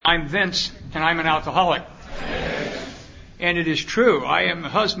I'm Vince, and I'm an alcoholic. And it is true, I am the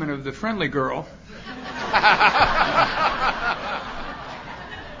husband of the friendly girl.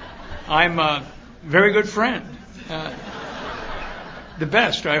 I'm a very good friend. The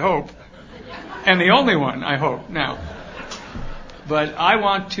best, I hope. And the only one, I hope, now. But I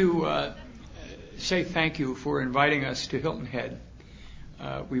want to say thank you for inviting us to Hilton Head.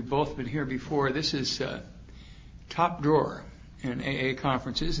 We've both been here before. This is top drawer in AA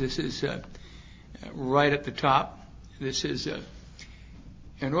conferences. This is right at the top. This is,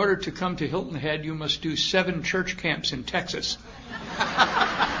 in order to come to Hilton Head, you must do 7 church camps in Texas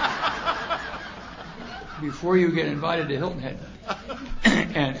before you get invited to Hilton Head.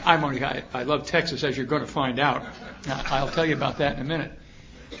 And I love Texas, as you're going to find out. I'll tell you about that in a minute.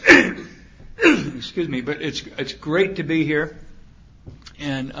 Excuse me, but it's great to be here,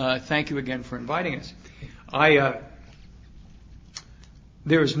 and thank you again for inviting us.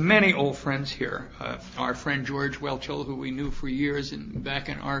 There's many old friends here. Our friend George Welchel, who we knew for years and back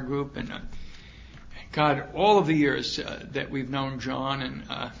in our group, and God, all of the years that we've known John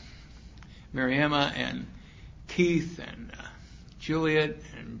and Mary Emma and Keith and Juliet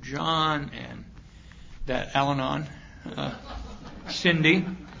and John and that Al-Anon, Cindy,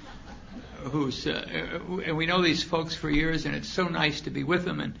 and we know these folks for years, and it's so nice to be with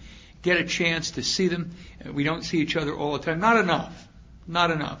them and get a chance to see them. We don't see each other all the time. Not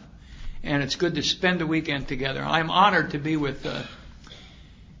enough. And it's good to spend a weekend together. I'm honored to be with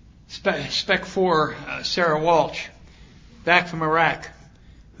Spec 4 Sarah Walsh, back from Iraq,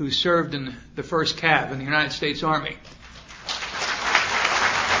 who served in the 1st Cav in the United States Army.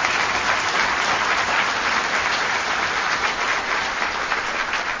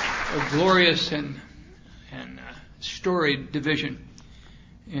 A glorious and storied division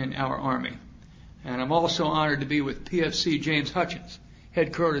in our Army. And I'm also honored to be with PFC James Hutchins,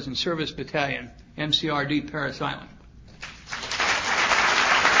 Headquarters and Service Battalion, MCRD Parris Island.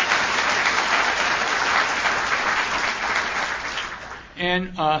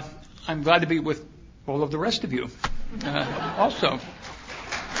 And I'm glad to be with all of the rest of you also.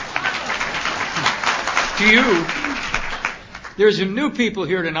 There's some new people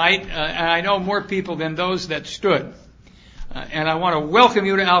here tonight, and I know more people than those that stood. And I want to welcome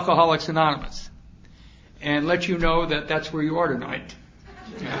you to Alcoholics Anonymous and let you know that that's where you are tonight.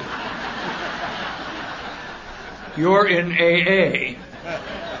 You're in AA,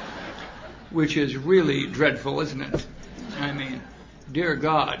 which is really dreadful, isn't it? I mean, dear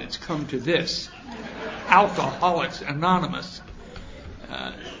God, it's come to this. Alcoholics Anonymous.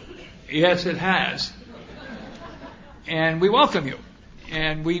 Yes, it has. And we welcome you.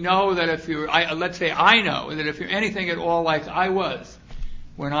 And we know that if you're, I know that if you're anything at all like I was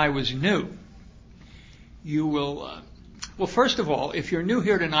when I was new, you will, well, first of all, if you're new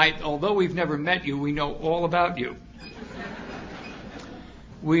here tonight, although we've never met you, we know all about you.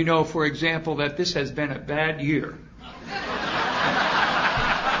 We know, for example, that this has been a bad year.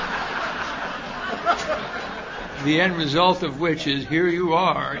 The end result of which is here you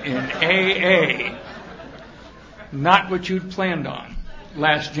are in AA. Not what you'd planned on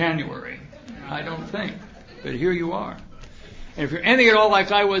last January, I don't think. But here you are. And if you're anything at all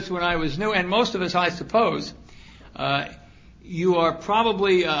like I was when I was new, and most of us, I suppose, you are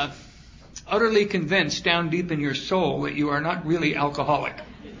probably utterly convinced down deep in your soul that you are not really alcoholic,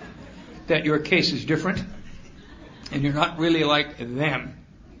 that your case is different, and you're not really like them.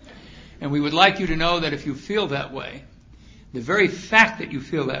 And we would like you to know that if you feel that way, the very fact that you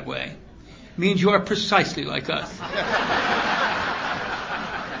feel that way means you are precisely like us.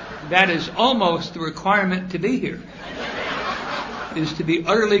 That is almost the requirement to be here, is to be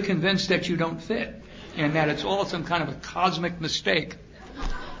utterly convinced that you don't fit, and that it's all some kind of a cosmic mistake.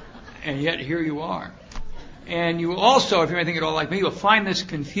 And yet here you are. And you also, if you're anything at all like me, you'll find this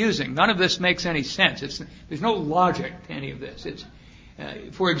confusing. None of this makes any sense. There's no logic to any of this.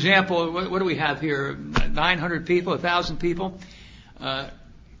 For example, what do we have here? 900 people, 1,000 people?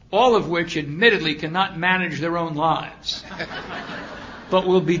 All of which admittedly cannot manage their own lives, but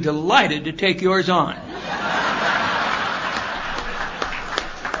will be delighted to take yours on.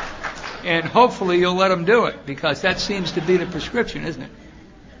 And hopefully you'll let them do it, because that seems to be the prescription, isn't it?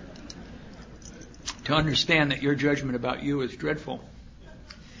 To understand that your judgment about you is dreadful,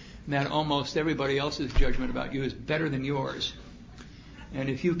 and that almost everybody else's judgment about you is better than yours. And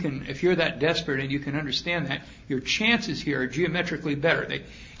if you're that desperate and you can understand that, your chances here are geometrically better.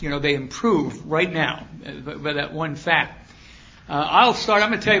 They improve right now by that one fact. I'm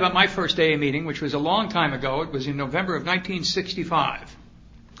going to tell you about my first AA meeting, which was a long time ago. It was in November of 1965,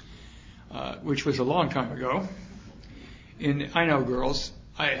 which was a long time ago. I know, girls,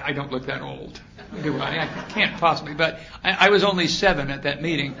 I don't look that old, do I? I can't possibly, but I was only 7 at that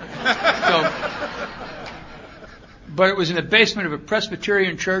meeting. But it was in the basement of a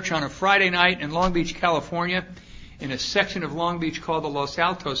Presbyterian church on a Friday night in Long Beach, California, in a section of Long Beach called the Los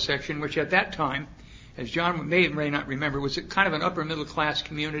Altos section, which at that time, as John may or may not remember, was kind of an upper middle class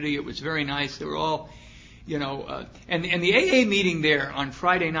community. It was very nice. They were all, and the AA meeting there on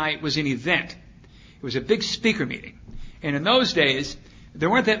Friday night was an event. It was a big speaker meeting. And in those days, there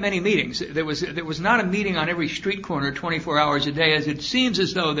weren't that many meetings. There was not a meeting on every street corner 24 hours a day, as it seems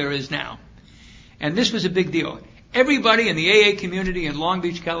as though there is now. And this was a big deal. Everybody in the AA community in Long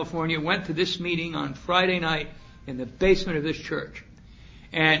Beach, California went to this meeting on Friday night in the basement of this church.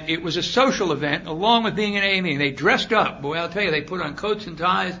 And it was a social event along with being an AA meeting. They dressed up. Boy, I'll tell you, they put on coats and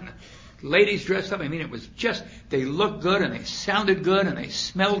ties, and the ladies dressed up. I mean, it was just, they looked good and they sounded good and they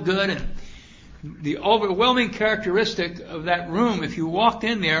smelled good. And the overwhelming characteristic of that room, if you walked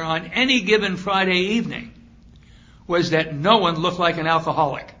in there on any given Friday evening, was that no one looked like an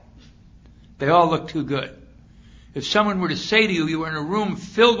alcoholic. They all looked too good. If someone were to say to you, you were in a room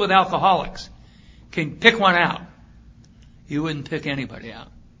filled with alcoholics, can pick one out, you wouldn't pick anybody out.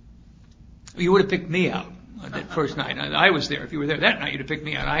 You would have picked me out that first night. I was there. If you were there that night, you'd have picked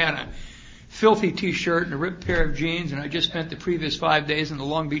me out. I had a filthy T-shirt and a ripped pair of jeans, and I just spent the previous 5 days in the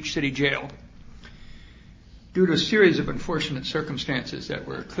Long Beach City Jail due to a series of unfortunate circumstances that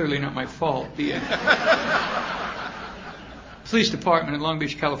were clearly not my fault. The police department in Long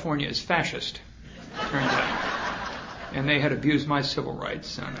Beach, California is fascist, turns out. And they had abused my civil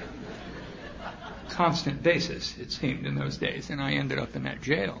rights on a constant basis, it seemed, in those days. And I ended up in that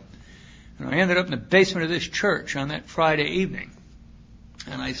jail. And I ended up in the basement of this church on that Friday evening.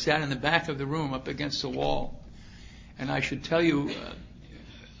 And I sat in the back of the room up against the wall. And I should tell you,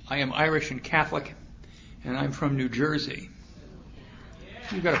 I am Irish and Catholic, and I'm from New Jersey.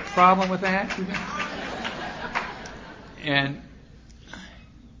 You got a problem with that? And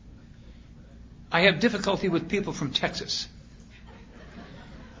I have difficulty with people from Texas.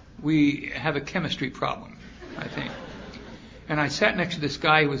 We have a chemistry problem, I think. And I sat next to this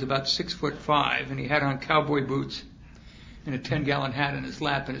guy who was about 6'5", and he had on cowboy boots and a 10-gallon hat in his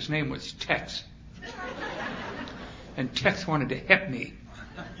lap, and his name was Tex. And Tex wanted to hep me.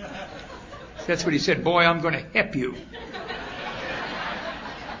 That's what he said, boy, I'm going to hep you.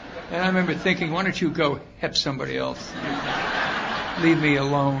 And I remember thinking, why don't you go hep somebody else? Leave me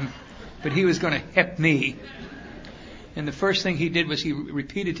alone. But he was going to hep me. And the first thing he did was he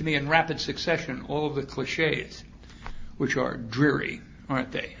repeated to me in rapid succession all of the cliches, which are dreary,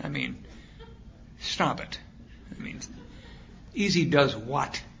 aren't they? I mean, stop it. I mean, easy does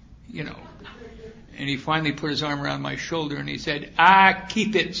what, And he finally put his arm around my shoulder and he said,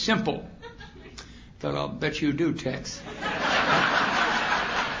 keep it simple. Thought, I'll bet you do, Tex.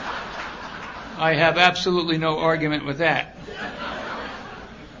 I have absolutely no argument with that.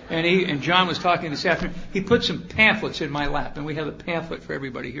 And John was talking this afternoon. He put some pamphlets in my lap, and we have a pamphlet for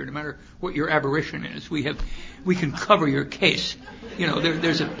everybody here, no matter what your aberration is. We can cover your case.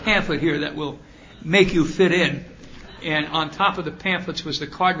 There's a pamphlet here that will make you fit in. And on top of the pamphlets was the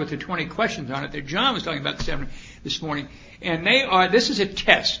card with the 20 questions on it that John was talking about this morning. And this is a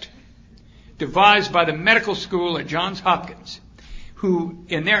test devised by the medical school at Johns Hopkins, who,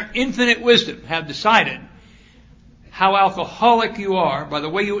 in their infinite wisdom, have decided how alcoholic you are by the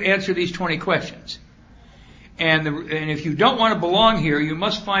way you answer these 20 questions. And if you don't want to belong here, you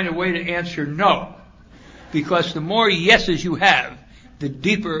must find a way to answer no. Because the more yeses you have, the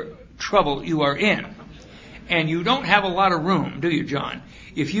deeper trouble you are in. And you don't have a lot of room, do you, John?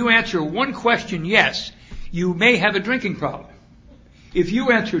 If you answer one question yes, you may have a drinking problem. If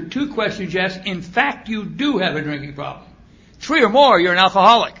you answer 2 questions yes, in fact you do have a drinking problem. 3 or more, you're an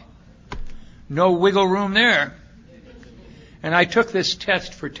alcoholic. No wiggle room there. And I took this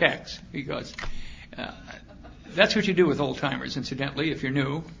test for Tex because that's what you do with old-timers, incidentally, if you're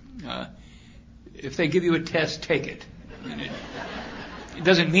new. If they give you a test, take it. And it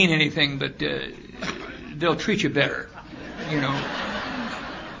doesn't mean anything, but they'll treat you better,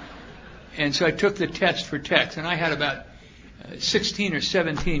 And so I took the test for Tex, and I had about 16 or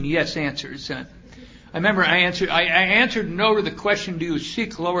 17 yes answers. I remember I answered no to the question, do you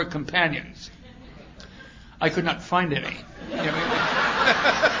seek lower companions? I could not find any.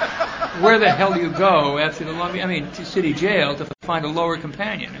 Where the hell do you go after to city jail to find a lower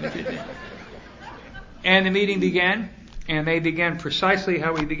companion? And the meeting began, and they began precisely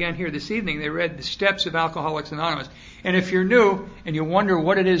how we began here this evening. They read the steps of Alcoholics Anonymous. And if you're new and you wonder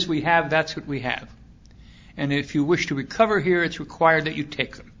what it is we have, that's what we have. And if you wish to recover here, it's required that you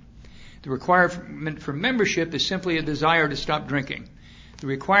take them. The requirement for membership is simply a desire to stop drinking. The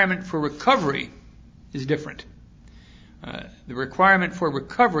requirement for recovery is different. The requirement for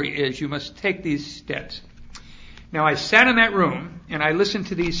recovery is you must take these steps. Now, I sat in that room and I listened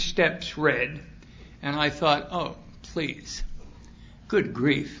to these steps read, and I thought, oh, please, good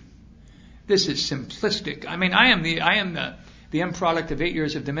grief, this is simplistic. I mean, I am the end product of 8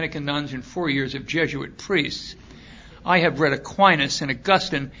 years of Dominican nuns and 4 years of Jesuit priests. I have read Aquinas and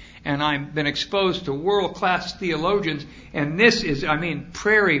Augustine, and I've been exposed to world-class theologians, and this is,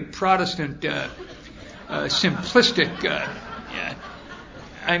 prairie Protestant, simplistic,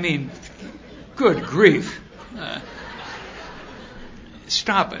 good grief.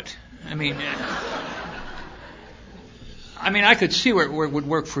 Stop it. I could see where it would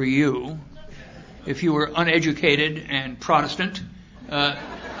work for you if you were uneducated and Protestant.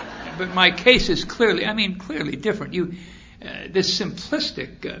 But my case is clearly different. This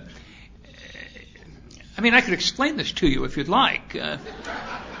simplistic, I could explain this to you if you'd like.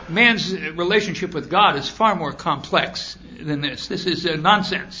 Man's relationship with God is far more complex than this. This is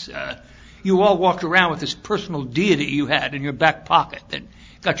nonsense. You all walked around with this personal deity you had in your back pocket that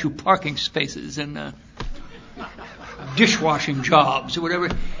got you parking spaces and dishwashing jobs or whatever.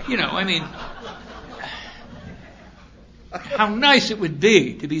 How nice it would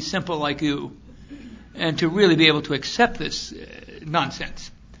be to be simple like you and to really be able to accept this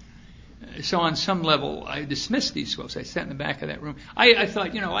nonsense. So on some level, I dismissed these folks. I sat in the back of that room. I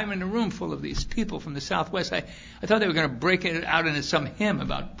thought, I'm in a room full of these people from the Southwest. I thought they were going to break it out into some hymn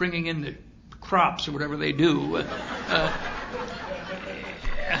about bringing in the crops or whatever they do.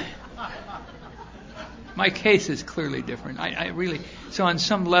 My case is clearly different. So on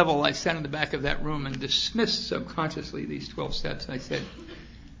some level, I sat in the back of that room and dismissed subconsciously these 12 steps. I said,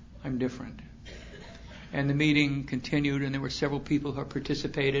 I'm different. And the meeting continued, and there were several people who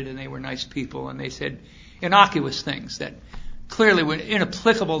participated, and they were nice people, and they said innocuous things that clearly were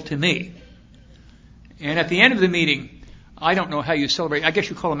inapplicable to me. And at the end of the meeting, I don't know how you celebrate. I guess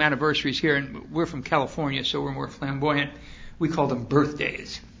you call them anniversaries here, and we're from California, so we're more flamboyant. We call them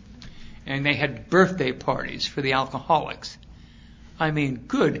birthdays. And they had birthday parties for the alcoholics.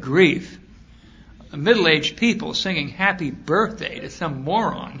 Good grief. Middle-aged people singing happy birthday to some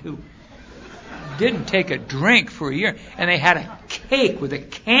moron who didn't take a drink for a year. And they had a cake with a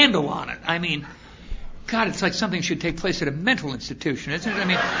candle on it. God, it's like something should take place at a mental institution, isn't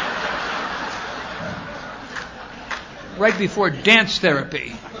it? Right before dance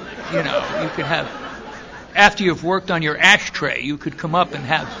therapy, you could have, after you've worked on your ashtray, you could come up and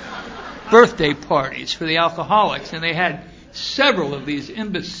have birthday parties for the alcoholics, and they had several of these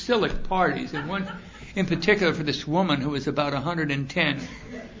imbecilic parties, and one in particular for this woman who was about 110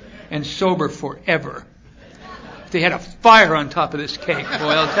 and sober forever. They had a fire on top of this cake. Boy,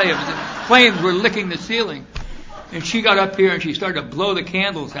 I'll tell you, the flames were licking the ceiling. And she got up here and she started to blow the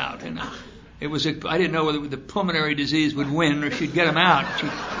candles out, and I didn't know whether the pulmonary disease would win or she'd get them out. She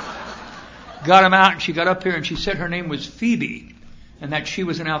got them out, and she got up here and she said her name was Phoebe, and that she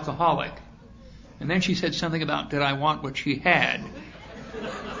was an alcoholic. And then she said something about, did I want what she had?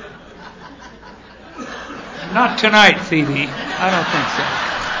 Not tonight, Phoebe. I don't think so.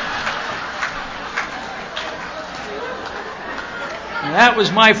 And that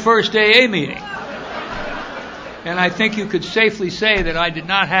was my first AA meeting. And I think you could safely say that I did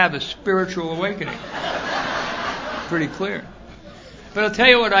not have a spiritual awakening. Pretty clear. But I'll tell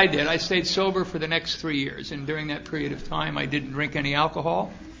you what I did. I stayed sober for the next 3 years, and during that period of time I didn't drink any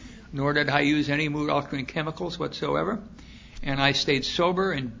alcohol, nor did I use any mood-altering chemicals whatsoever, and I stayed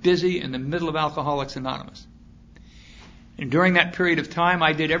sober and busy in the middle of Alcoholics Anonymous. And during that period of time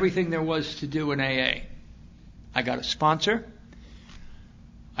I did everything there was to do in AA. I got a sponsor,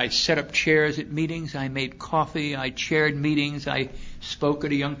 I set up chairs at meetings, I made coffee, I chaired meetings, I spoke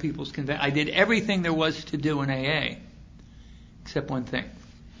at a young people's convention. I did everything there was to do in AA. Except one thing.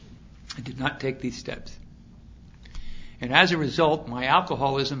 I did not take these steps. And as a result, my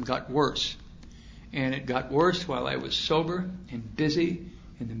alcoholism got worse. And it got worse while I was sober and busy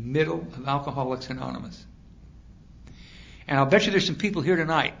in the middle of Alcoholics Anonymous. And I'll bet you there's some people here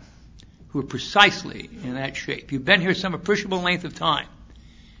tonight who are precisely in that shape. You've been here some appreciable length of time.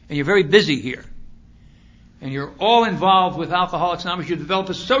 And you're very busy here. And you're all involved with Alcoholics Anonymous. You develop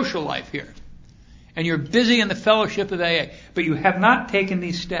a social life here. And you're busy in the fellowship of AA, but you have not taken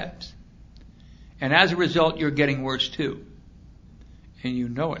these steps. And as a result, you're getting worse too. And you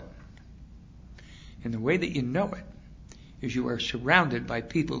know it. And the way that you know it is you are surrounded by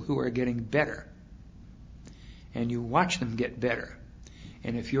people who are getting better. And you watch them get better.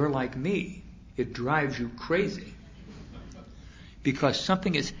 And if you're like me, it drives you crazy. Because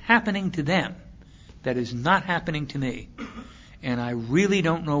something is happening to them that is not happening to me. And I really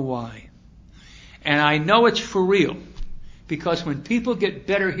don't know why. And I know it's for real. Because when people get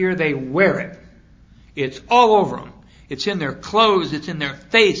better here, they wear it. It's all over them. It's in their clothes, it's in their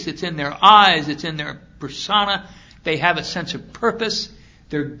face, it's in their eyes, it's in their persona. They have a sense of purpose.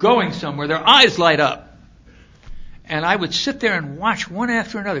 They're going somewhere. Their eyes light up. And I would sit there and watch one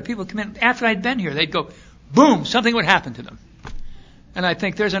after another. People come in, after I'd been here, they'd go, boom, something would happen to them. And I'd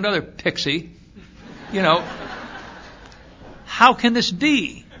think, there's another pixie. How can this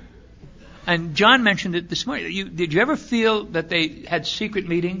be? And John mentioned it this morning. Did you ever feel that they had secret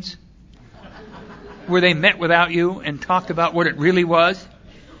meetings? Where they met without you and talked about what it really was?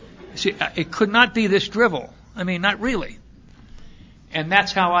 See, it could not be this drivel. I mean, not really. And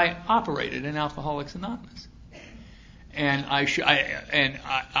that's how I operated in Alcoholics Anonymous. And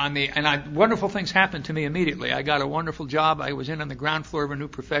wonderful things happened to me immediately. I got a wonderful job. I was on the ground floor of a new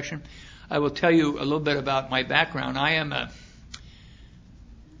profession. I will tell you a little bit about my background. I am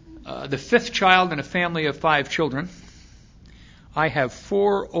the fifth child in a family of 5 children. I have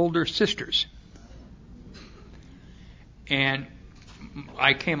 4 older sisters. And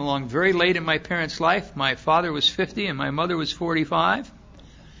I came along very late in my parents' life. My father was 50 and my mother was 45.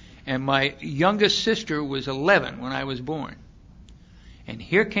 And my youngest sister was 11 when I was born. And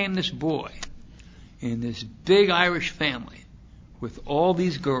here came this boy in this big Irish family with all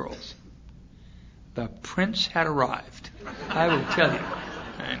these girls. The prince had arrived. I will tell you.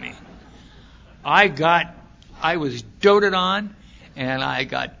 I mean, I was doted on and I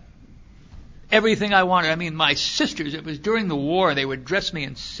got everything I wanted. I mean, my sisters, it was during the war, they would dress me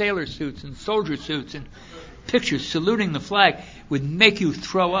in sailor suits and soldier suits, and pictures saluting the flag would make you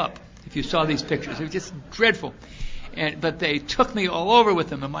throw up if you saw these pictures. It was just dreadful. But they took me all over with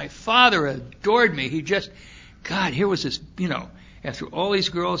them, and my father adored me. He just, God, here was this, after all these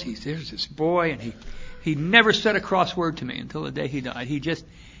girls, there's this boy, and he never said a cross word to me until the day he died. He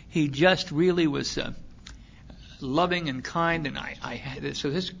just really was loving and kind, and I had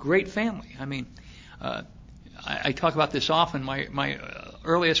this great family. I mean, I talk about this often. My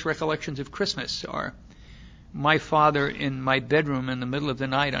earliest recollections of Christmas are my father in my bedroom in the middle of the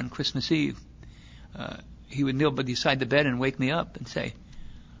night on Christmas Eve. He would kneel beside the bed and wake me up and say,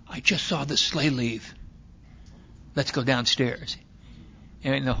 "I just saw the sleigh leave. Let's go downstairs."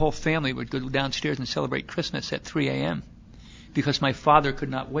 And the whole family would go downstairs and celebrate Christmas at 3 a.m. because my father could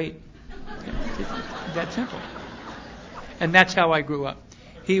not wait. That simple. And that's how I grew up.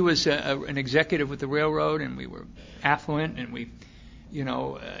 He was an executive with the railroad, and we were affluent, and we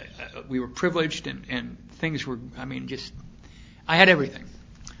were privileged, and things were, I had everything.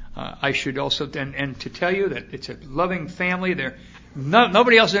 I should also, and to tell you that it's a loving family.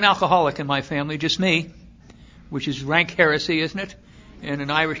 Nobody else is an alcoholic in my family, just me, which is rank heresy, isn't it, in an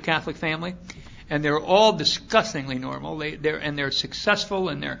Irish Catholic family? And they're all disgustingly normal. They're successful,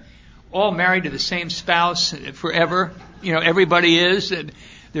 and they're all married to the same spouse forever. Everybody is.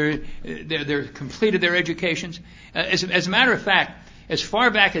 They're completed their educations. As a matter of fact, as far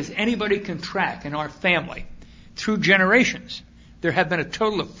back as anybody can track in our family, through generations, there have been a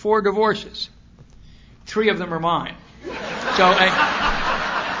total of 4 divorces. 3 of them are mine. So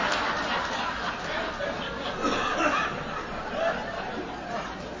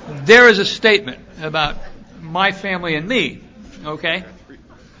there is a statement about my family and me, okay?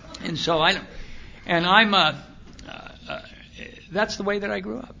 And so that's the way that I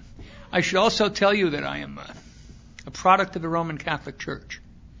grew up. I should also tell you that I am a product of the Roman Catholic Church.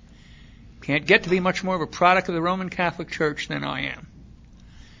 Can't get to be much more of a product of the Roman Catholic Church than I am.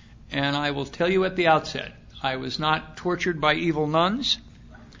 And I will tell you at the outset, I was not tortured by evil nuns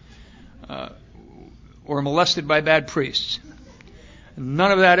or molested by bad priests.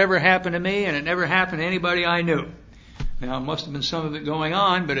 None of that ever happened to me, and it never happened to anybody I knew. Now, it must have been some of it going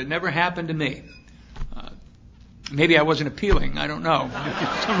on, but it never happened to me. Maybe I wasn't appealing. I don't know.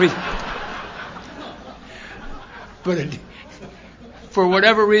 For some reason. But for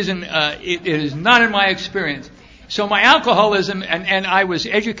whatever reason, it is not in my experience. So my alcoholism, and I was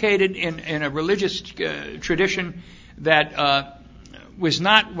educated in a religious tradition that was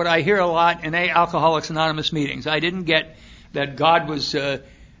not what I hear a lot in Alcoholics Anonymous meetings. I didn't get that God was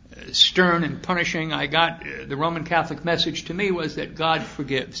stern and punishing. I got the Roman Catholic message to me was that God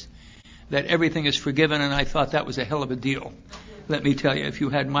forgives, that everything is forgiven, and I thought that was a hell of a deal. Let me tell you, if you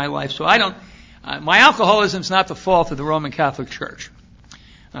had my life. So my alcoholism is not the fault of the Roman Catholic Church.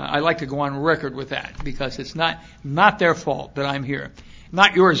 I like to go on record with that because it's not their fault that I'm here.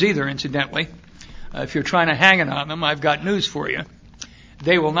 Not yours either, incidentally. If you're trying to hang it on them, I've got news for you.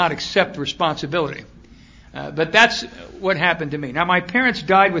 They will not accept responsibility. But that's what happened to me. Now, my parents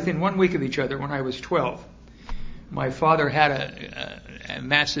died within 1 week of each other when I was 12. My father had a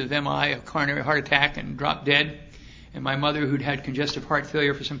massive MI, a coronary heart attack, and dropped dead. And my mother, who'd had congestive heart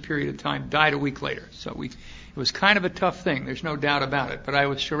failure for some period of time, died a week later. So it was kind of a tough thing. There's no doubt about it. But I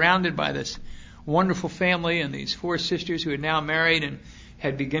was surrounded by this wonderful family and these 4 sisters who had now married and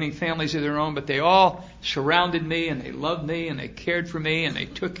had beginning families of their own. But they all surrounded me, and they loved me, and they cared for me, and they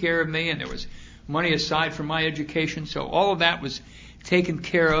took care of me. And there was money aside for my education. So all of that was taken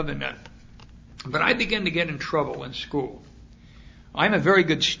care of. But I began to get in trouble in school. I'm a very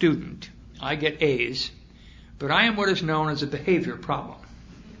good student. I get A's. But I am what is known as a behavior problem.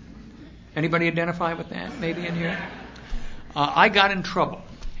 Anybody identify with that maybe in here? I got in trouble.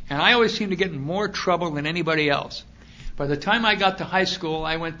 And I always seemed to get in more trouble than anybody else. By the time I got to high school,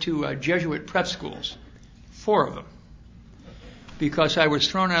 I went to Jesuit prep schools, 4 of them, because I was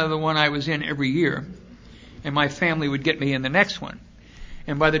thrown out of the one I was in every year, and my family would get me in the next one.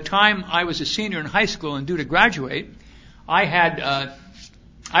 And by the time I was a senior in high school and due to graduate, I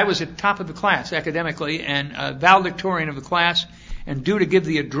was at the top of the class academically and valedictorian of the class and due to give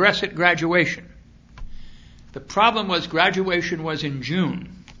the address at graduation. The problem was graduation was in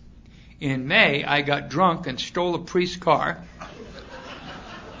June. In May, I got drunk and stole a priest's car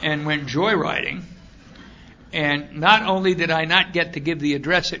and went joyriding. And not only did I not get to give the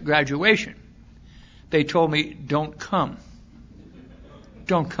address at graduation, they told me, don't come.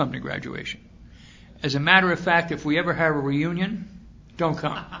 Don't come to graduation. As a matter of fact, if we ever have a reunion, don't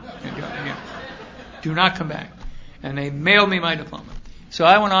come. Do not come back. And they mailed me my diploma. So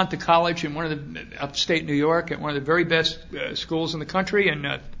I went on to college in one of the upstate New York at one of the very best schools in the country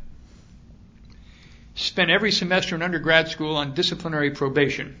and spent every semester in undergrad school on disciplinary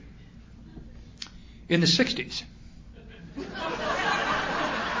probation in the 60s.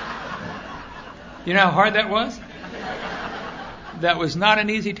 You know how hard that was? That was not an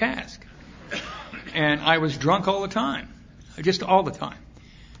easy task. And I was drunk all the time. Just all the time.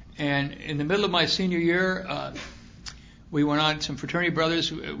 And in the middle of my senior year, we went on, some fraternity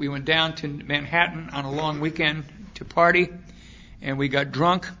brothers, we went down to Manhattan on a long weekend to party, and we got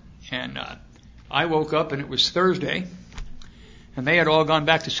drunk, and I woke up and it was Thursday, and they had all gone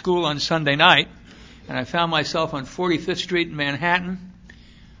back to school on Sunday night, and I found myself on 45th Street in Manhattan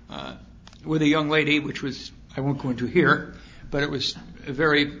with a young lady, which was, I won't go into here, but it was a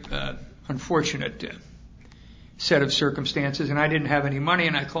very unfortunate set of circumstances, and I didn't have any money,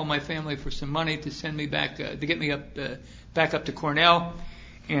 and I called my family for some money to send me back, to get me back up to Cornell,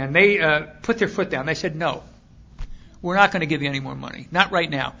 and they put their foot down. They said, no, we're not going to give you any more money. Not right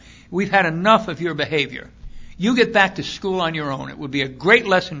now. We've had enough of your behavior. You get back to school on your own. It would be a great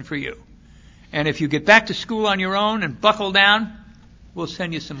lesson for you. And if you get back to school on your own and buckle down, we'll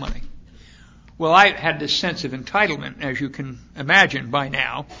send you some money. Well, I had this sense of entitlement, as you can imagine by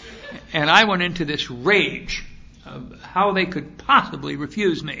now, and I went into this rage of how they could possibly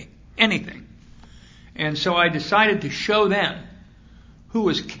refuse me anything. And so I decided to show them who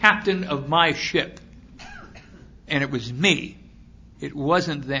was captain of my ship. And it was me. It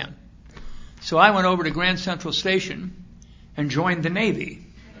wasn't them. So I went over to Grand Central Station and joined the Navy.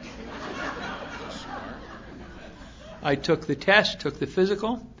 I took the test, took the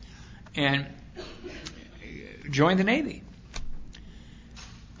physical, and joined the Navy.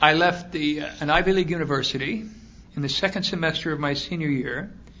 I left an Ivy League university in the second semester of my senior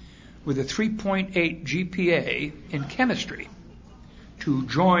year with a 3.8 GPA in chemistry to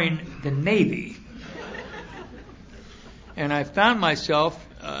join the Navy. And I found myself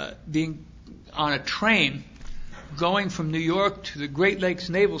being on a train going from New York to the Great Lakes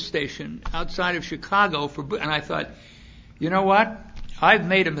Naval Station outside of Chicago and I thought, you know what? I've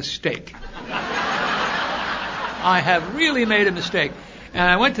made a mistake. I have really made a mistake. And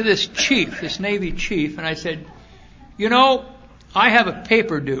I went to this chief, this Navy chief, and I said, you know, I have a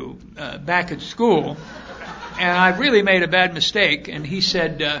paper due back at school, and I've really made a bad mistake. And he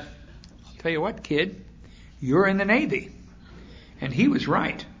said, I'll tell you what, kid, you're in the Navy. And he was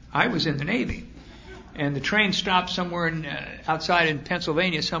right. I was in the Navy. And the train stopped somewhere outside in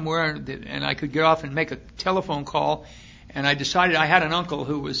Pennsylvania somewhere, and I could get off and make a telephone call. And I decided I had an uncle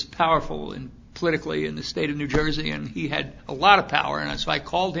who was powerful politically in the state of New Jersey, and he had a lot of power. And so I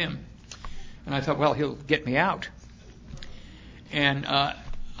called him, and I thought, well, he'll get me out. And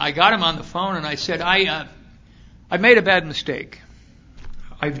I got him on the phone, and I said, I made a bad mistake.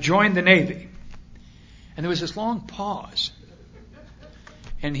 I've joined the Navy. And there was this long pause.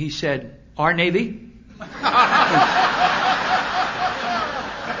 And he said, our Navy?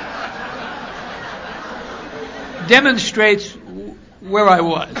 Demonstrates where I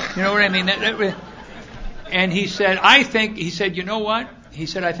was. You know what I mean? And he said, you know what? He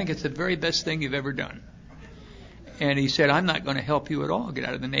said, I think it's the very best thing you've ever done. And he said, I'm not going to help you at all get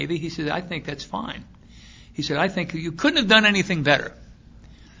out of the Navy. He said, I think that's fine. He said, I think you couldn't have done anything better.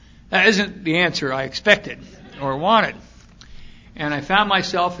 That isn't the answer I expected or wanted. And I found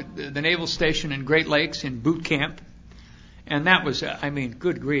myself at the Naval Station in Great Lakes in boot camp. And that was,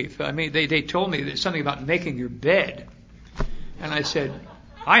 good grief. They told me there's something about making your bed. And I said,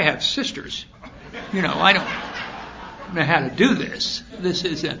 I have sisters. I don't know how to do this.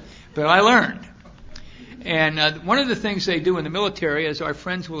 But I learned. And one of the things they do in the military, as our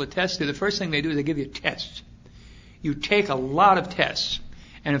friends will attest to, the first thing they do is they give you tests. You take a lot of tests.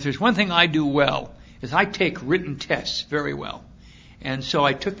 And if there's one thing I do well, is I take written tests very well. And so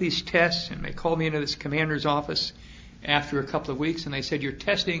I took these tests, and they called me into this commander's office after a couple of weeks, and they said, your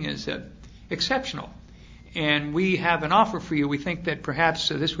testing is exceptional. And we have an offer for you. We think that perhaps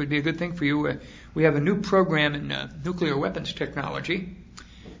this would be a good thing for you. We have a new program in nuclear weapons technology,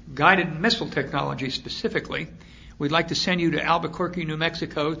 guided missile technology specifically. We'd like to send you to Albuquerque, New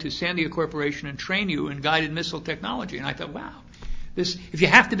Mexico, to Sandia Corporation and train you in guided missile technology. And I thought, wow, if you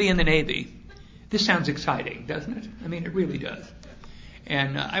have to be in the Navy, this sounds exciting, doesn't it? It really does.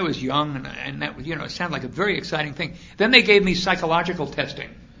 And I was young, and that it sounded like a very exciting thing. Then they gave me psychological testing,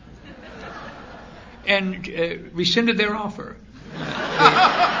 and rescinded their offer.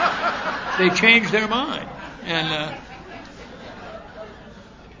 They changed their mind, and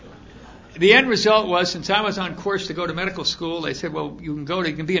the end result was, since I was on course to go to medical school, they said, well, you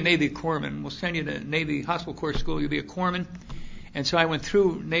can be a Navy corpsman. We'll send you to Navy Hospital Corps School. You'll be a corpsman. And so I went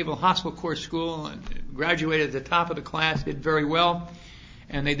through Naval Hospital Corps School and graduated at the top of the class, did very well.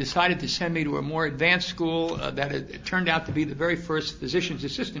 And they decided to send me to a more advanced school that it turned out to be the very first physician's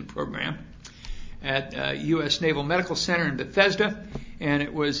assistant program at U.S. Naval Medical Center in Bethesda. And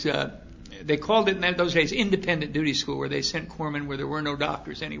it was, they called it in those days independent duty school, where they sent corpsmen where there were no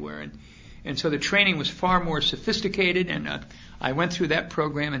doctors anywhere. And so the training was far more sophisticated, and I went through that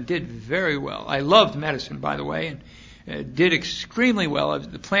program and did very well. I loved medicine, by the way, and did extremely well.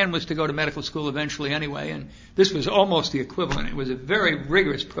 The plan was to go to medical school eventually anyway, and this was almost the equivalent. It was a very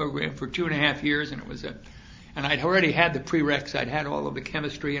rigorous program for 2.5 years, and and I'd already had the prereqs. I'd had all of the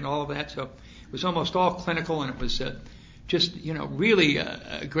chemistry and all of that, so it was almost all clinical, and it was just really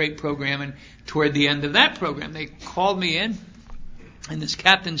a great program. And toward the end of that program, they called me in, and this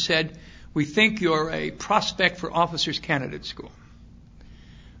captain said, we think you're a prospect for Officers Candidate School.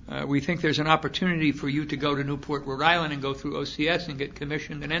 We think there's an opportunity for you to go to Newport, Rhode Island, and go through OCS and get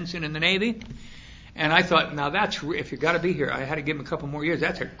commissioned an ensign in the Navy. And I thought, now if you've got to be here, I had to give him a couple more years.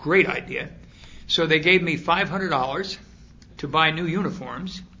 That's a great idea. So they gave me $500 to buy new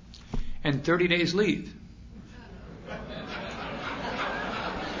uniforms and 30 days leave.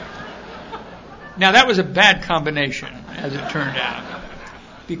 Now, that was a bad combination, as it turned out,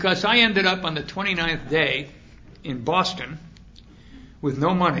 because I ended up on the 29th day in Boston with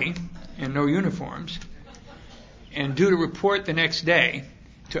no money and no uniforms, and due to report the next day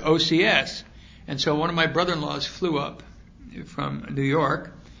to OCS. And so one of my brother-in-laws flew up from New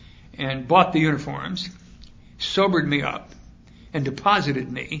York and bought the uniforms, sobered me up, and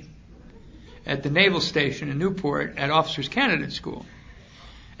deposited me at the Naval Station in Newport at Officers Candidate School.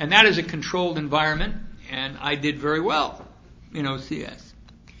 And that is a controlled environment, and I did very well in OCS.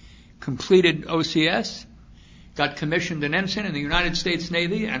 Completed OCS, got commissioned an ensign in the United States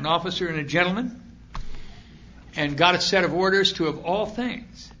Navy, an officer and a gentleman, and got a set of orders to, of all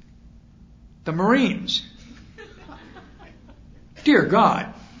things, the Marines. Dear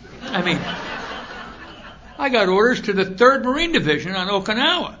God. I got orders to the 3rd Marine Division on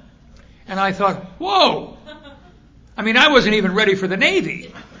Okinawa. And I thought, whoa. I wasn't even ready for the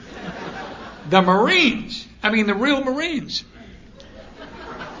Navy. The Marines. The real Marines.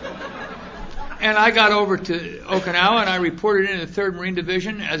 And I got over to Okinawa, and I reported in the 3rd Marine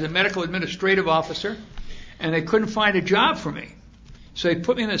Division as a medical administrative officer, and they couldn't find a job for me. So they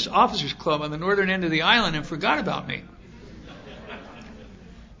put me in this officers club on the northern end of the island and forgot about me.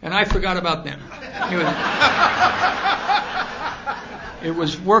 And I forgot about them. It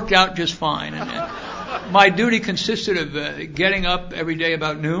was worked out just fine. And my duty consisted of getting up every day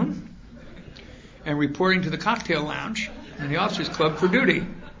about noon and reporting to the cocktail lounge in the officers club for duty.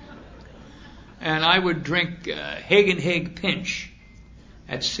 And I would drink Hagen Pinch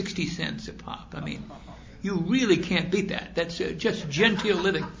at 60 cents a pop. You really can't beat that. That's just genteel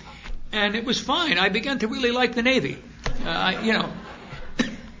living. And it was fine. I began to really like the Navy.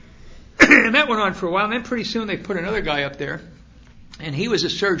 And that went on for a while. And then pretty soon they put another guy up there. And he was a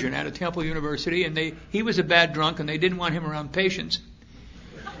surgeon out of Temple University. And he was a bad drunk, and they didn't want him around patients.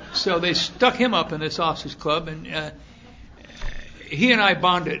 So they stuck him up in this officers club. And he and I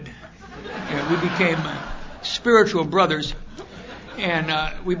bonded. We became spiritual brothers.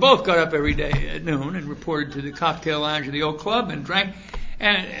 And we both got up every day at noon and reported to the cocktail lounge of the Oak Club and drank.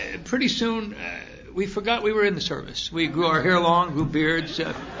 And pretty soon we forgot we were in the service. We grew our hair long, grew beards.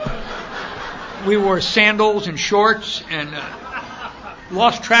 We wore sandals and shorts and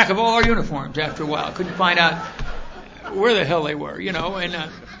lost track of all our uniforms after a while. Couldn't find out where the hell they were,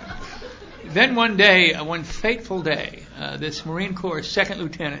 And then one day, one fateful day, this Marine Corps second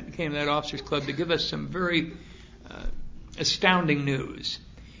lieutenant came to that officers club to give us some very astounding news.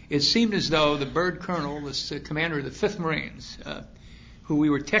 It seemed as though the bird colonel, the commander of the 5th Marines, who we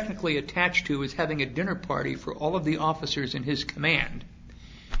were technically attached to, was having a dinner party for all of the officers in his command,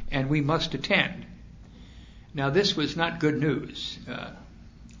 and we must attend. Now, this was not good news.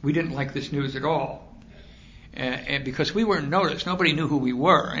 We didn't like this news at all. And because we weren't noticed, nobody knew who we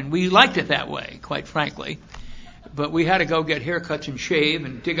were, and we liked it that way, quite frankly. But we had to go get haircuts and shave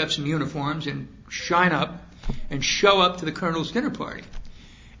and dig up some uniforms and shine up and show up to the colonel's dinner party.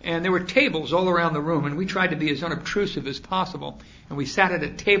 And there were tables all around the room, and we tried to be as unobtrusive as possible. And we sat at a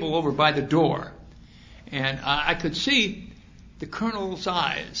table over by the door. And I could see the colonel's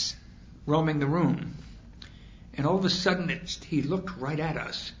eyes roaming the room. And all of a sudden, he looked right at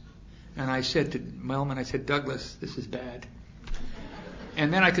us. And I said to Melman, Douglas, this is bad.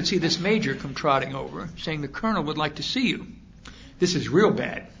 And then I could see this major come trotting over, saying, the colonel would like to see you. This is real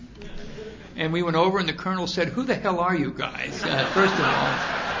bad. And we went over, and the colonel said, who the hell are you guys? First of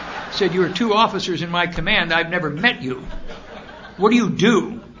all, said, you are 2 officers in my command. I've never met you. What do you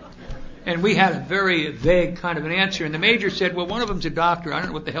do? And we had a very vague kind of an answer. And the major said, well, one of them's a doctor. I don't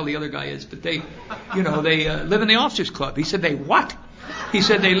know what the hell the other guy is, but they live in the officers club. He said, they what? He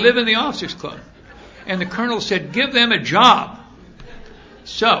said, they live in the officers club. And the colonel said, give them a job.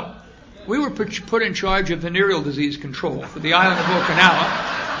 So we were put in charge of venereal disease control for the island of Okinawa.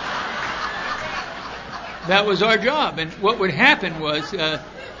 That was our job. And what would happen was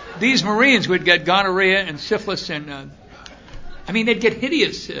these Marines would get gonorrhea and syphilis and, they'd get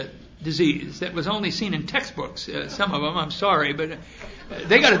hideous disease that was only seen in textbooks. Some of them, I'm sorry, but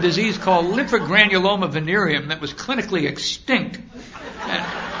they got a disease called lymphogranuloma venereum that was clinically extinct. And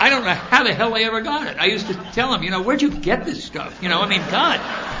I don't know how the hell they ever got it. I used to tell them, where'd you get this stuff? God,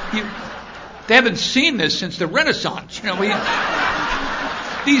 they haven't seen this since the Renaissance.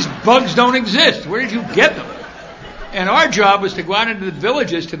 These bugs don't exist. Where did you get them? And our job was to go out into the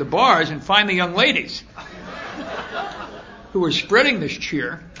villages to the bars and find the young ladies who were spreading this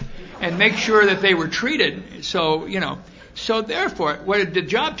cheer and make sure that they were treated. So therefore, what the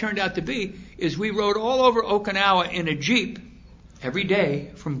job turned out to be is we rode all over Okinawa in a Jeep every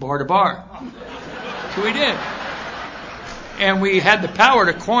day from bar to bar. So we did. And we had the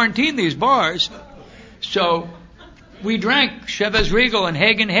power to quarantine these bars. So we drank Chivas Regal and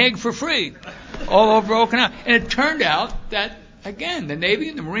Hagen Hague for free all over Okinawa. And it turned out that, again, the Navy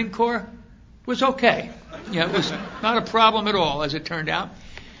and the Marine Corps was okay. It was not a problem at all, as it turned out.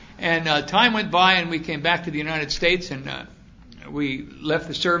 And time went by, and we came back to the United States, and we left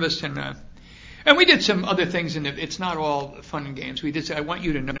the service, and we did some other things. It's not all fun and games. I want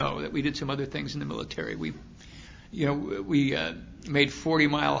you to know that we did some other things in the military. We made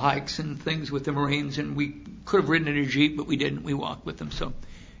 40-mile hikes and things with the Marines, and we could have ridden in a Jeep, but we didn't. We walked with them, so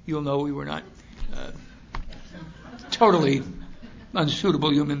you'll know we were not totally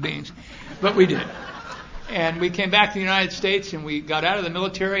unsuitable human beings, but we did. And we came back to the United States, and we got out of the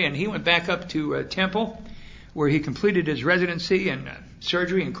military, and he went back up to Temple, where he completed his residency in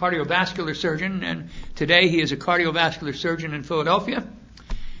surgery and cardiovascular surgeon. And today he is a cardiovascular surgeon in Philadelphia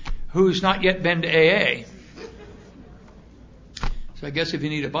who's not yet been to AA. So I guess if you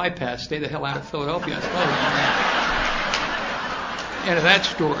need a bypass, stay the hell out of Philadelphia. That's end of that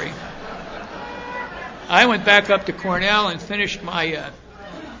story. I went back up to Cornell and finished my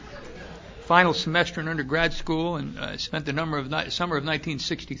final semester in undergrad school, and spent the summer of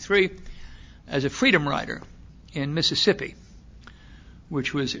 1963 as a freedom rider in Mississippi,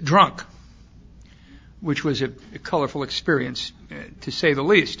 which was drunk, which was a colorful experience, to say the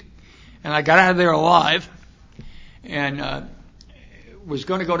least. And I got out of there alive, and was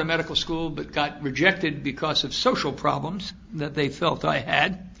going to go to medical school, but got rejected because of social problems that they felt I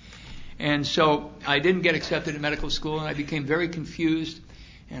had. And so I didn't get accepted in medical school, and I became very confused,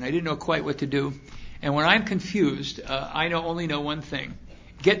 and I didn't know quite what to do. And when I'm confused, I only know one thing: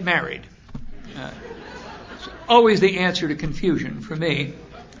 get married. It's always the answer to confusion for me.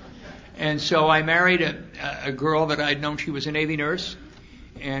 And so I married a girl that I'd known. She was a Navy nurse,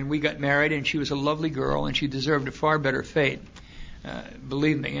 and we got married, and she was a lovely girl, and she deserved a far better fate,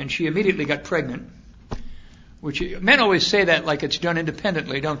 believe me. And she immediately got pregnant, which men always say that like it's done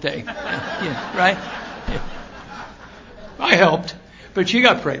independently, don't they? Yeah, right? Yeah. I helped, but she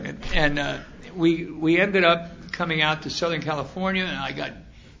got pregnant, and we ended up coming out to Southern California, and I got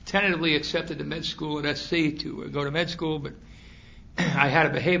tentatively accepted to med school at SC to go to med school, but I had to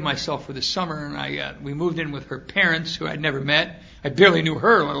behave myself for the summer, and we moved in with her parents, who I'd never met. I barely knew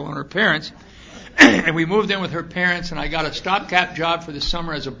her, let alone her parents. And we moved in with her parents, and I got a stopgap job for the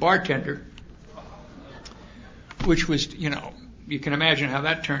summer as a bartender, which was, you can imagine how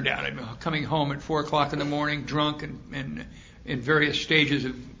that turned out. I'd been coming home at 4 o'clock in the morning, drunk and in various stages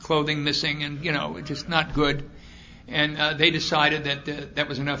of clothing missing, and, just not good. And they decided that that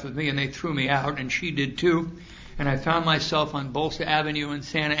was enough of me, and they threw me out, and she did too. And I found myself on Bolsa Avenue in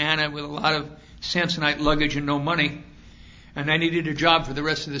Santa Ana with a lot of Samsonite luggage and no money. And I needed a job for the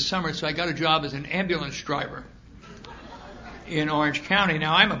rest of the summer, so I got a job as an ambulance driver in Orange County.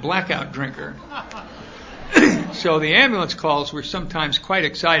 Now, I'm a blackout drinker, so the ambulance calls were sometimes quite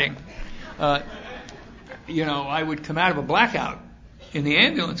exciting. I would come out of a blackout in the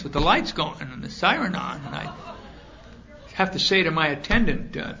ambulance with the lights going and the siren on, and I'd have to say to my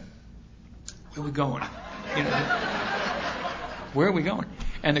attendant, where are we going? Where are we going?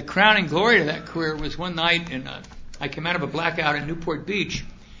 And the crowning glory to that career was one night, and I came out of a blackout in Newport Beach,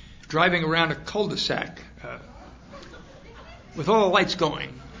 driving around a cul-de-sac with all the lights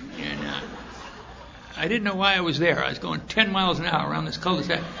going. And I didn't know why I was there. I was going 10 miles an hour around this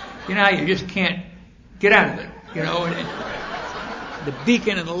cul-de-sac. You know how you just can't get out of it, And the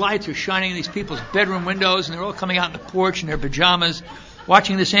beacon and the lights are shining in these people's bedroom windows, and they're all coming out on the porch in their pajamas,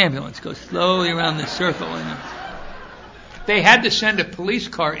 watching this ambulance go slowly around this circle. And they had to send a police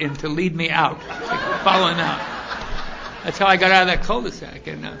car in to lead me out, following out. That's how I got out of that cul-de-sac.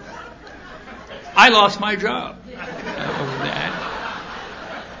 And I lost my job over that.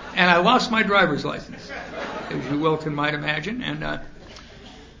 And I lost my driver's license, as you well might imagine. And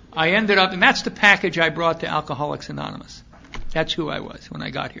I ended up, and that's the package I brought to Alcoholics Anonymous. That's who I was when I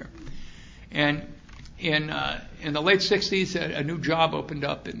got here. And in the late 60s, a new job opened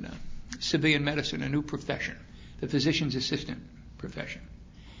up in civilian medicine, a new profession, the physician's assistant profession.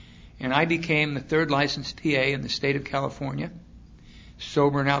 And I became the third licensed PA in the state of California,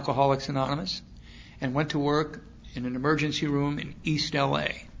 sober in Alcoholics Anonymous, and went to work in an emergency room in East LA,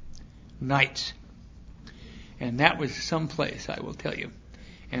 nights. And that was someplace, I will tell you.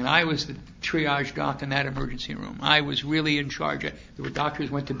 And I was the triage doc in that emergency room. I was really in charge. The doctors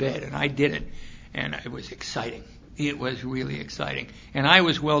went to bed, and I did it. And it was exciting. It was really exciting. And I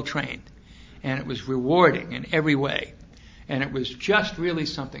was well trained. And it was rewarding in every way. And it was just really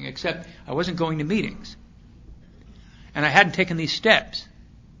something, except I wasn't going to meetings. And I hadn't taken these steps.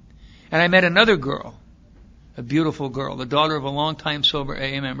 And I met another girl, a beautiful girl, the daughter of a longtime sober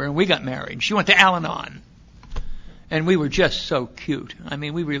AA member, and we got married. And she went to Al-Anon. And we were just so cute. I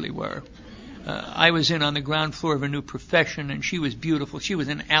mean, we really were. I was in on the ground floor of a new profession, and she was beautiful. She was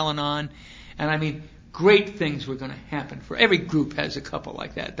in Al-Anon. And I mean, great things were going to happen. For every group has a couple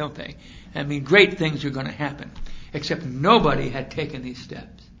like that, don't they? I mean, great things are going to happen. Except nobody had taken these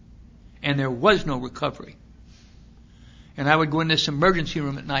steps. And there was no recovery. And I would go in this emergency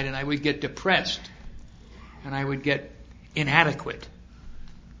room at night, and I would get depressed. And I would get inadequate.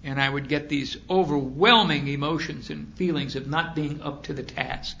 And I would get these overwhelming emotions and feelings of not being up to the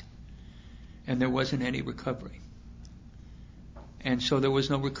task. And there wasn't any recovery. And so there was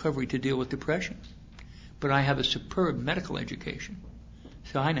no recovery to deal with depression. But I have a superb medical education.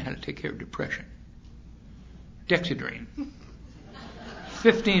 So I know how to take care of depression. Dexedrine.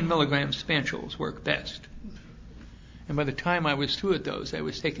 15 milligrams Spanchols work best. And by the time I was through with those, I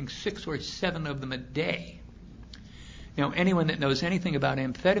was taking 6 or 7 of them a day. Now, anyone that knows anything about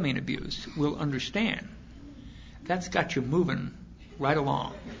amphetamine abuse will understand that's got you moving right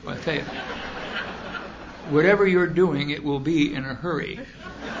along. I'll tell you, whatever you're doing, it will be in a hurry.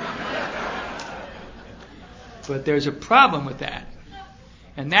 But there's a problem with that.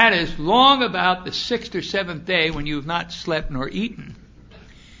 And that is long about the 6th or 7th day when you've not slept nor eaten.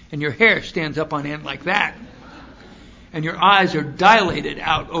 And your hair stands up on end like that. And your eyes are dilated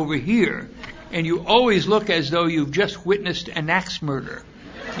out over here. And you always look as though you've just witnessed an axe murder.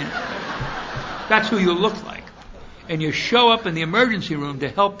 That's who you look like. And you show up in the emergency room to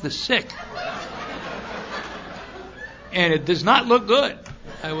help the sick. And it does not look good,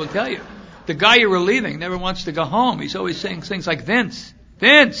 I will tell you. The guy you're relieving never wants to go home. He's always saying things like, Vince,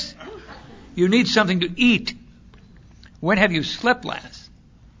 you need something to eat. When have you slept last?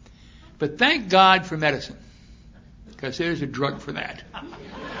 But thank God for medicine. Because there's a drug for that.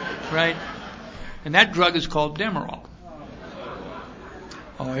 Right? And that drug is called Demerol.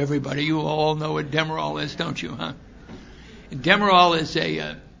 Oh, everybody, you all know what Demerol is, don't you, huh? And Demerol is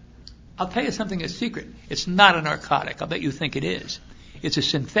I'll tell you something that's secret. It's not a narcotic. I'll bet you think it is. It's a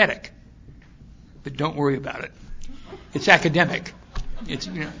synthetic. But don't worry about it. It's academic.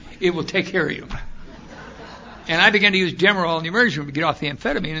 It will take care of you. And I began to use Demerol in the emergency room to get off the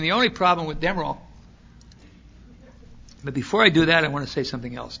amphetamine. And the only problem with Demerol, but before I do that, I want to say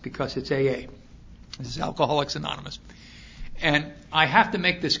something else because it's AA. This is Alcoholics Anonymous. And I have to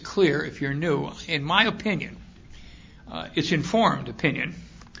make this clear if you're new. In my opinion, it's informed opinion,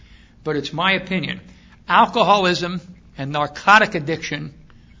 but it's my opinion. Alcoholism and narcotic addiction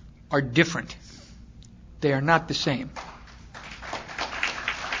are different. They are not the same.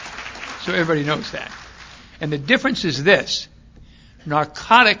 So everybody knows that. And the difference is this.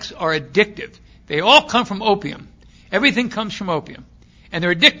 Narcotics are addictive. They all come from opium. Everything comes from opium. And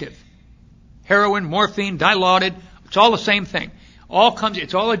they're addictive. Heroin, morphine, Dilaudid, it's all the same thing.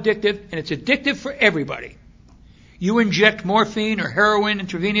 It's all addictive, and it's addictive for everybody. You inject morphine or heroin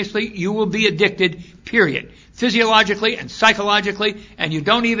intravenously, you will be addicted, period. Physiologically and psychologically, and you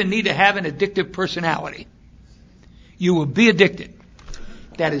don't even need to have an addictive personality. You will be addicted.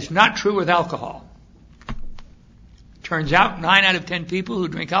 That is not true with alcohol. Turns out 9 out of 10 people who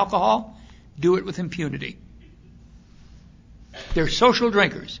drink alcohol do it with impunity. They're social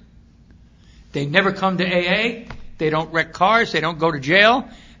drinkers. They never come to AA. They don't wreck cars. They don't go to jail.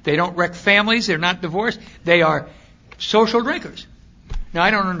 They don't wreck families. They're not divorced. They are social drinkers. Now,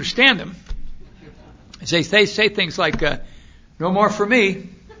 I don't understand them. They say things like, no more for me.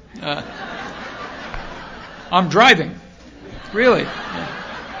 I'm driving. Really.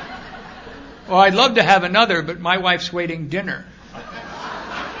 Well, I'd love to have another, but my wife's waiting dinner.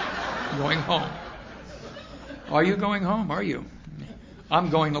 I'm going home. Are you going home? Are you? I'm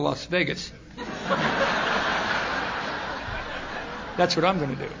going to Las Vegas. That's what I'm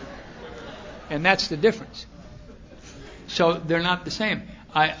going to do. And that's the difference. So they're not the same.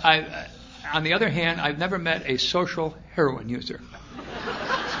 On the other hand, I've never met a social heroin user.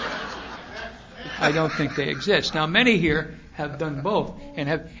 I don't think they exist. Now, many here have done both,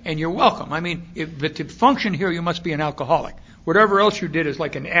 and you're welcome. I mean, but to function here, you must be an alcoholic. Whatever else you did is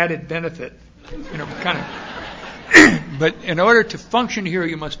like an added benefit, kind of. But in order to function here,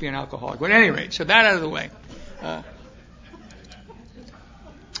 you must be an alcoholic. But at any rate, so that out of the way.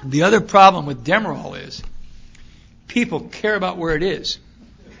 The other problem with Demerol is people care about where it is.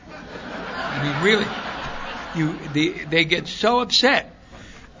 I mean, really, they get so upset.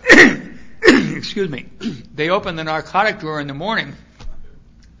 Excuse me. They open the narcotic drawer in the morning,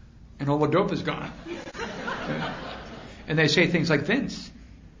 and all the dope is gone. And they say things like, Vince,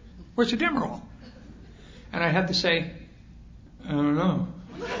 where's the Demerol? And I have to say, I don't know.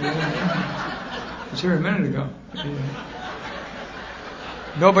 It was here a minute ago.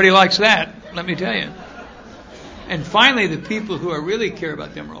 Nobody likes that, let me tell you. And finally, the people who really care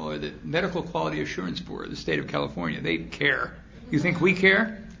about Demerol are the Medical Quality Assurance Board of the state of California. They care. You think we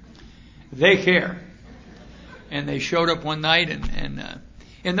care? They care. And they showed up one night, and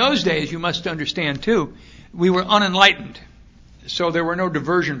in those days, you must understand too, we were unenlightened. So there were no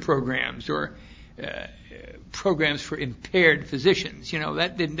diversion programs or programs for impaired physicians.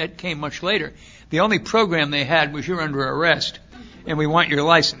 That came much later. The only program they had was you're under arrest and we want your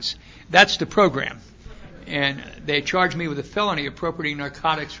license. That's the program. And they charged me with a felony appropriating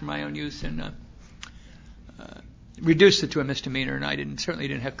narcotics for my own use and reduced it to a misdemeanor, and I certainly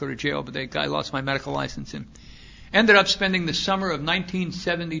didn't have to go to jail, but I lost my medical license and ended up spending the summer of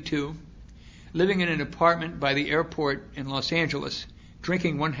 1972 living in an apartment by the airport in Los Angeles,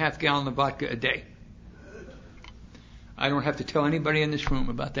 drinking 1/2 gallon of vodka a day. I don't have to tell anybody in this room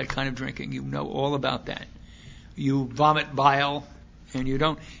about that kind of drinking. You know all about that. You vomit bile, and you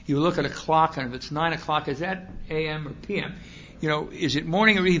look at a clock, and if it's 9 o'clock, is that a.m. or p.m.? Is it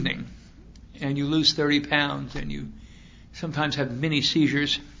morning or evening? And you lose 30 pounds, and you sometimes have mini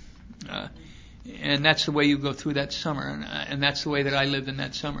seizures. And that's the way you go through that summer, and that's the way that I lived in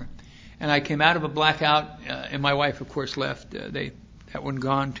that summer. And I came out of a blackout, and my wife, of course, left. That one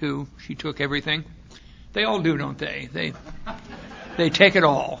gone, too. She took everything. They all do, don't they? They take it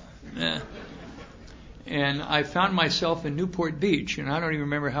all. And I found myself in Newport Beach, and I don't even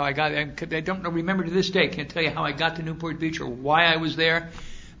remember how I got there. I don't remember to this day. Can't tell you how I got to Newport Beach or why I was there.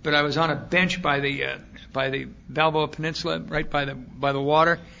 But I was on a bench by the Balboa Peninsula, right by the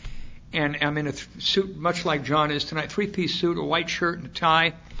water, and I'm in a suit much like John is tonight, 3-piece suit, a white shirt and a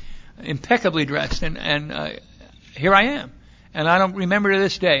tie, impeccably dressed, and here I am, and I don't remember to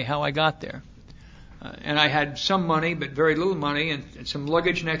this day how I got there. And I had some money, but very little money, and some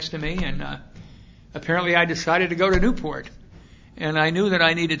luggage next to me, and apparently I decided to go to Newport. And I knew that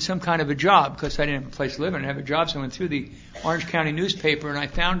I needed some kind of a job because I didn't have a place to live and have a job. So I went through the Orange County newspaper and I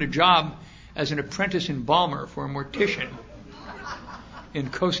found a job as an apprentice embalmer for a mortician in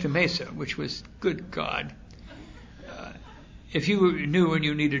Costa Mesa, which was, good God. If you knew and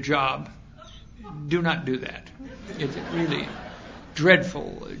you need a job, do not do that. It's a really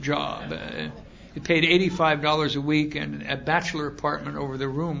dreadful job. It paid $85 a week and a bachelor apartment over the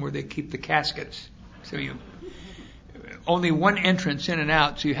room where they keep the caskets. So you only one entrance in and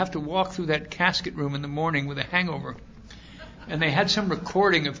out, so you have to walk through that casket room in the morning with a hangover. And they had some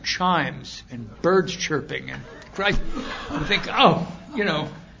recording of chimes and birds chirping and Christ, I think,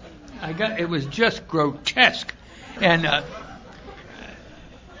 it was just grotesque. And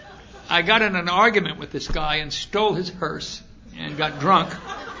I got in an argument with this guy and stole his hearse and got drunk.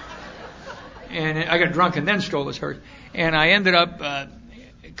 And I got drunk and then stole his hearse. And I ended up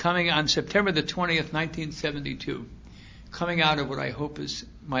coming on September the 20th, 1972, coming out of what I hope is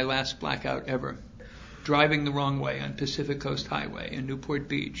my last blackout ever, driving the wrong way on Pacific Coast Highway in Newport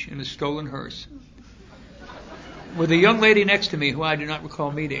Beach in a stolen hearse, with a young lady next to me who I do not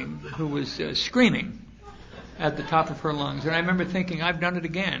recall meeting, who was screaming at the top of her lungs. And I remember thinking, I've done it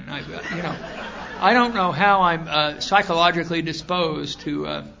again. I don't know how I'm psychologically disposed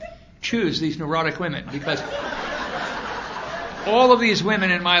to choose these neurotic women, because all of these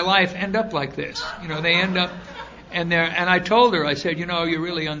women in my life end up like this. They end up, and I told her, I said, you're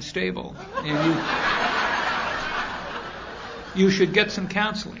really unstable, and you should get some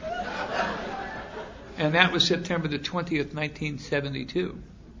counseling. And that was September the 20th, 1972.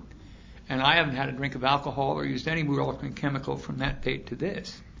 And I haven't had a drink of alcohol or used any mood-altering chemical from that date to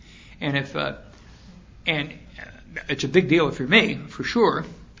this. And it's a big deal if you're me, for sure.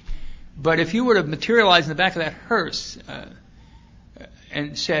 But if you would have materialized in the back of that hearse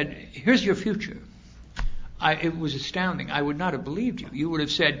and said, here's your future, it was astounding. I would not have believed you. You would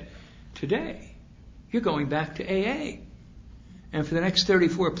have said, today, you're going back to AA. And for the next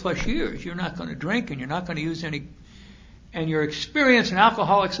 34 plus years, you're not going to drink and you're not going to use any, and your experience in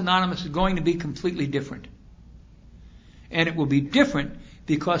Alcoholics Anonymous is going to be completely different. And it will be different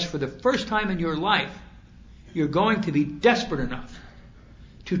because for the first time in your life, you're going to be desperate enough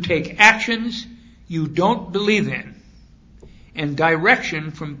to take actions you don't believe in and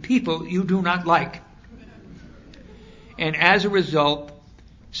direction from people you do not like. And as a result,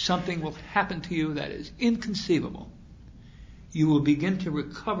 something will happen to you that is inconceivable. You will begin to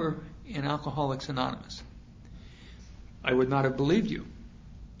recover in Alcoholics Anonymous. I would not have believed you.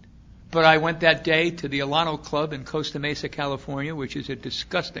 But I went that day to the Alano Club in Costa Mesa, California, which is a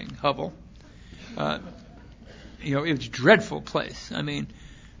disgusting hovel. It was a dreadful place. I mean,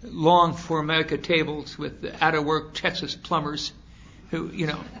 long Formica tables with out-of-work Texas plumbers who,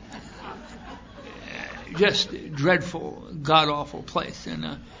 just dreadful, god-awful place.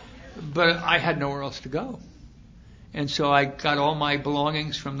 But I had nowhere else to go. And so I got all my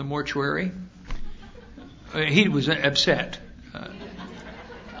belongings from the mortuary. He was upset.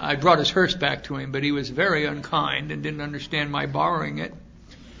 I brought his hearse back to him, but he was very unkind and didn't understand my borrowing it.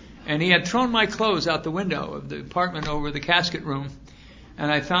 And he had thrown my clothes out the window of the apartment over the casket room.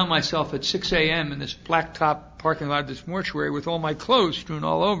 And I found myself at 6 a.m. in this blacktop parking lot of this mortuary with all my clothes strewn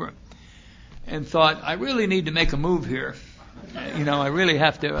all over. And thought, I really need to make a move here. I really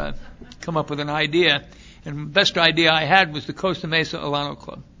have to come up with an idea. And the best idea I had was the Costa Mesa Alano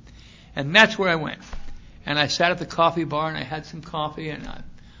Club. And that's where I went. And I sat at the coffee bar and I had some coffee. And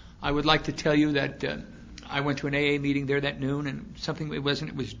I would like to tell you that I went to an AA meeting there that noon, and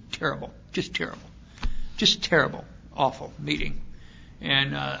it was terrible. Just terrible. Awful meeting.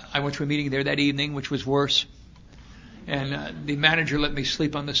 And I went to a meeting there that evening, which was worse. And the manager let me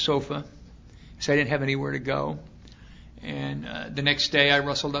sleep on the sofa, so I didn't have anywhere to go. And the next day I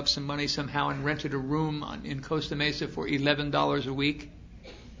rustled up some money somehow and rented a room in Costa Mesa for $11 a week.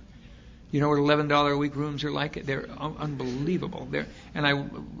 You know what $11 a week rooms are like? They're unbelievable. And I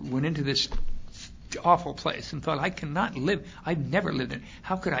went into this awful place and thought, I cannot live. I've never lived in it.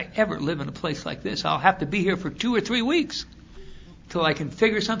 How could I ever live in a place like this? I'll have to be here for 2 or 3 weeks till I can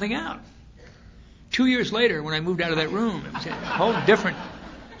figure something out. 2 years later, when I moved out of that room, it was a whole different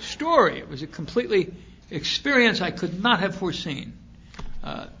story. It was a completely experience I could not have foreseen.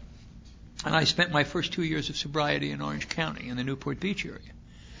 And I spent my first 2 years of sobriety in Orange County in the Newport Beach area.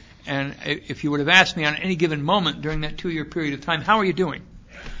 And if you would have asked me on any given moment during that 2-year period of time, how are you doing?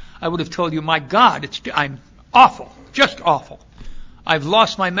 I would have told you, my God, I'm awful, just awful. I've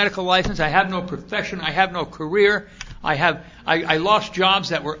lost my medical license. I have no profession. I have no career. I lost jobs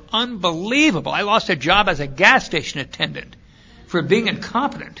that were unbelievable. I lost a job as a gas station attendant for being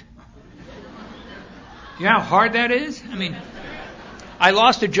incompetent. You know how hard that is? I mean, I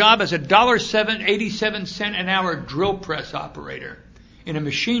lost a job as a $1.87 an hour drill press operator in a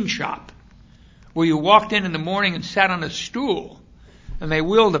machine shop where you walked in the morning and sat on a stool and they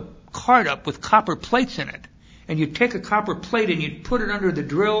wheeled a cart up with copper plates in it. And you'd take a copper plate and you'd put it under the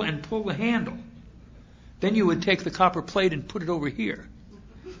drill and pull the handle. Then you would take the copper plate and put it over here.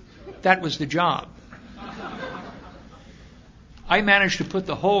 That was the job. I managed to put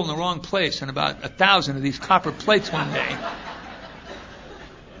the hole in the wrong place in about 1,000 of these copper plates one day.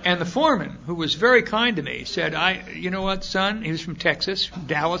 And the foreman, who was very kind to me, said, you know what, son? He was from Texas, from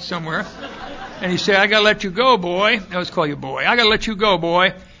Dallas somewhere. And he said, I got to let you go, boy. I always call you boy. I got to let you go,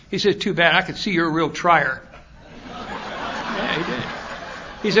 boy. He said, too bad. I could see you're a real trier. Yeah, he did.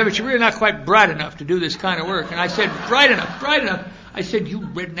 He said, but you're really not quite bright enough to do this kind of work. And I said, bright enough. I said, you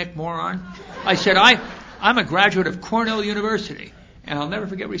redneck moron. I said, I'm a graduate of Cornell University. And I'll never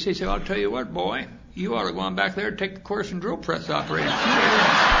forget what he said. He said, I'll tell you what, boy, you ought to go on back there and take the course in drill press operating.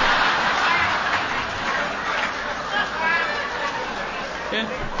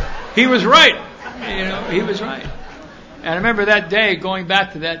 Yeah. He was right. He was right. And I remember that day going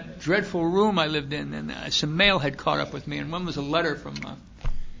back to that dreadful room I lived in, and some mail had caught up with me, and one was a letter from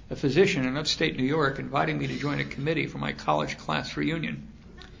a physician in upstate New York inviting me to join a committee for my college class reunion.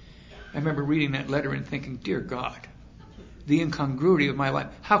 I remember reading that letter and thinking, dear God, the incongruity of my life.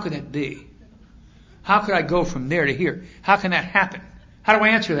 How could that be? How could I go from there to here? How can that happen? How do I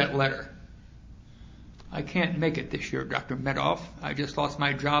answer that letter? I can't make it this year, Dr. Medoff. I just lost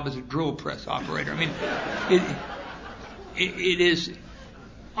my job as a drill press operator. I mean, it is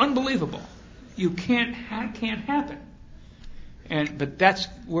unbelievable. You can't happen. But that's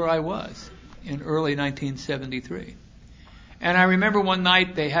where I was in early 1973. And I remember one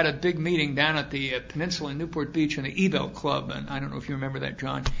night they had a big meeting down at the Peninsula in Newport Beach in the Ebell Club. And I don't know if you remember that,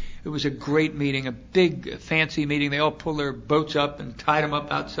 John. It was a great meeting, a big, fancy meeting. They all pulled their boats up and tied them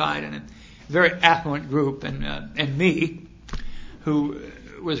up outside, and a very affluent group. And me, who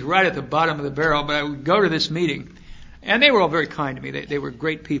was right at the bottom of the barrel, but I would go to this meeting. And they were all very kind to me. They were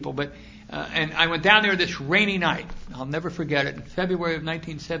great people. And I went down there this rainy night. I'll never forget it. In February of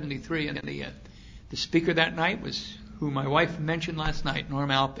 1973, and the speaker that night was who my wife mentioned last night, Norm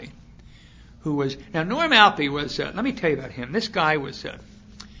Alpe. Norm Alpe was, let me tell you about him. This guy was,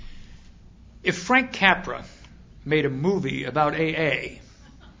 if Frank Capra made a movie about AA,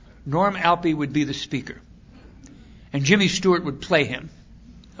 Norm Alpe would be the speaker. And Jimmy Stewart would play him.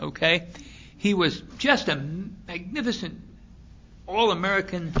 Okay? He was just a magnificent,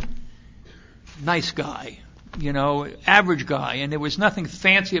 all-American, nice guy, average guy. And there was nothing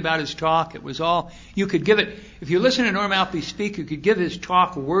fancy about his talk. It was all, you could give it, if you listen to Norm Alpe speak, you could give his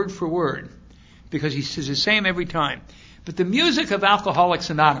talk word for word, because he says the same every time. But the music of Alcoholics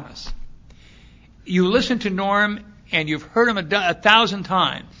Anonymous, you listen to Norm and you've heard him 1,000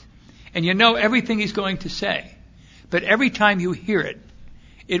 times, and you know everything he's going to say. But every time you hear it,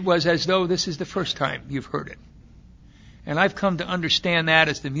 it was as though this is the first time you've heard it. And I've come to understand that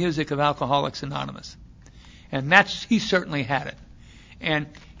as the music of Alcoholics Anonymous. And he certainly had it. And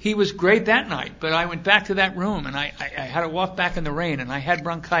he was great that night, but I went back to that room and I had to walk back in the rain, and I had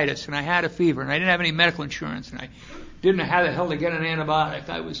bronchitis and I had a fever and I didn't have any medical insurance and I didn't know how the hell to get an antibiotic.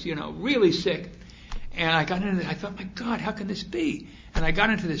 I was, really sick. And I got into it. I thought, my God, how can this be? And I got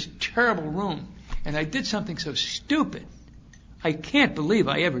into this terrible room and I did something so stupid. I can't believe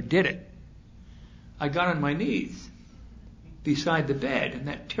I ever did it. I got on my knees beside the bed in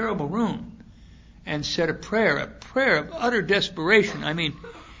that terrible room and said a prayer of utter desperation. I mean,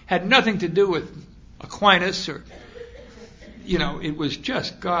 had nothing to do with Aquinas or, it was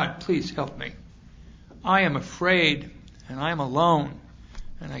just, God, please help me. I am afraid and I am alone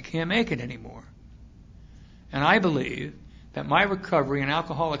and I can't make it anymore. And I believe that my recovery in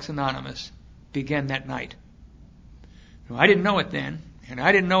Alcoholics Anonymous began that night. I didn't know it then, and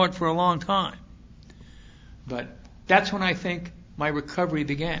I didn't know it for a long time. But that's when I think my recovery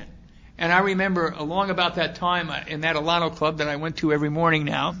began. And I remember along about that time in that Alano Club that I went to every morning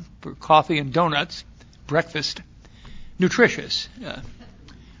now for coffee and donuts, breakfast, nutritious.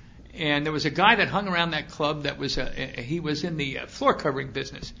 And there was a guy that hung around that club that was, he was in the floor covering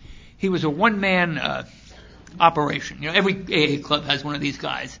business. He was a one-man operation. Every AA club has one of these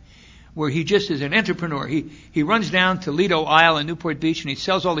guys where he just is an entrepreneur. He runs down to Lido Isle in Newport Beach and he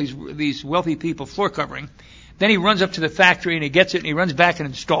sells all these wealthy people floor covering. Then he runs up to the factory and he gets it and he runs back and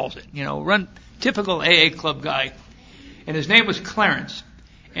installs it. Typical AA club guy. And his name was Clarence.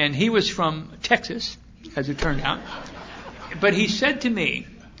 And he was from Texas, as it turned out. But he said to me,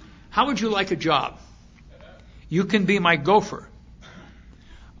 how would you like a job? You can be my gopher.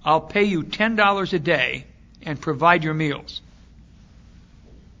 I'll pay you $10 a day and provide your meals.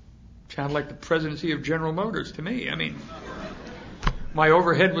 Sounded like the presidency of General Motors to me. I mean, my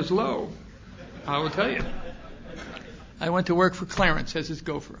overhead was low, I will tell you. I went to work for Clarence as his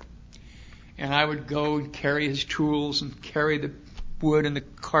gopher. And I would go and carry his tools and carry the wood and the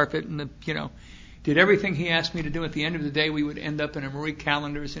carpet and did everything he asked me to do. At the end of the day, we would end up in a Marie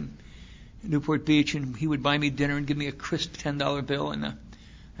Callender's in Newport Beach, and he would buy me dinner and give me a crisp $10 bill, and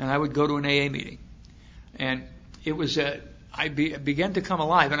I would go to an AA meeting. And it was I began to come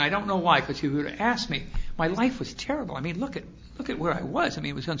alive, and I don't know why, because he would ask me. My life was terrible. I mean, look at where I was. I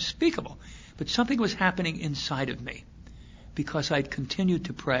mean, it was unspeakable. But something was happening inside of me because I'd continued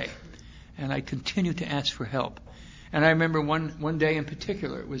to pray, and I'd continued to ask for help. And I remember one day in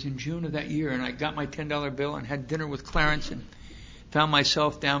particular, it was in June of that year, and I got my $10 bill and had dinner with Clarence and found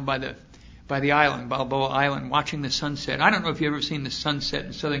myself down by the island, Balboa Island, watching the sunset. I don't know if you've ever seen the sunset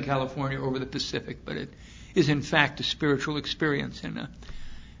in Southern California over the Pacific, but it is in fact a spiritual experience. And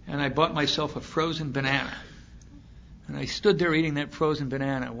I bought myself a frozen banana. And I stood there eating that frozen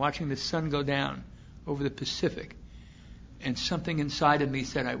banana, watching the sun go down over the Pacific. And something inside of me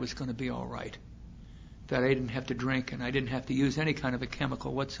said I was going to be all right. That I didn't have to drink and I didn't have to use any kind of a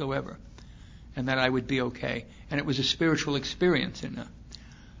chemical whatsoever. And that I would be okay. And it was a spiritual experience.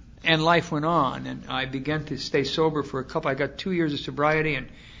 And life went on. And I began to stay sober I got 2 years of sobriety, and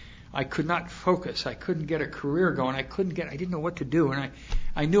I could not focus. I couldn't get a career going. I didn't know what to do. And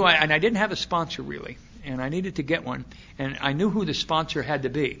I knew and I didn't have a sponsor really. And I needed to get one. And I knew who the sponsor had to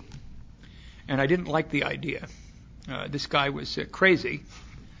be. And I didn't like the idea. This guy was crazy.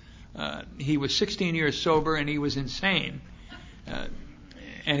 He was 16 years sober, and he was insane.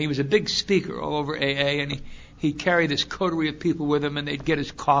 And he was a big speaker all over AA, and he'd carry this coterie of people with him, and they'd get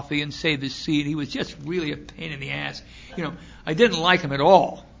his coffee and save his seat. He was just really a pain in the ass. I didn't like him at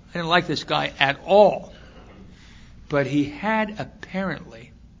all. I didn't like this guy at all. But he had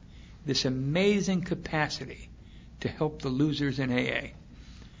apparently this amazing capacity to help the losers in AA.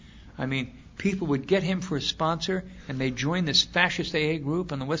 I mean, people would get him for a sponsor, and they'd join this fascist AA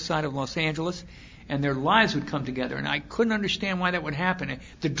group on the west side of Los Angeles, and their lives would come together. And I couldn't understand why that would happen.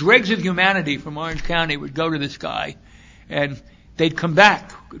 The dregs of humanity from Orange County would go to this guy, and they'd come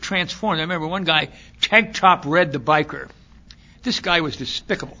back transformed. I remember one guy, Tank Top Red the biker. This guy was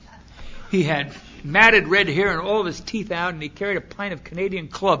despicable. He had matted red hair and all of his teeth out, and he carried a pint of Canadian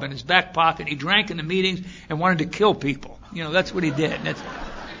Club in his back pocket. He drank in the meetings and wanted to kill people. That's what he did.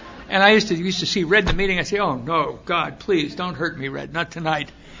 And I used to see Red in the meeting. I say, "Oh no, God, please don't hurt me, Red, not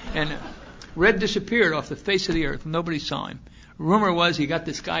tonight." And Red disappeared off the face of the earth. Nobody saw him. Rumor was he got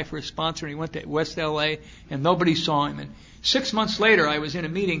this guy for a sponsor, and he went to West L.A., and nobody saw him. And 6 months later, I was in a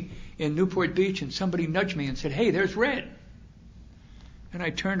meeting in Newport Beach, and somebody nudged me and said, "Hey, there's Red." And I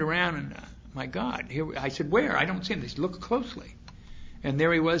turned around, and my God, I said, "Where? I don't see him." They said, "Look closely." And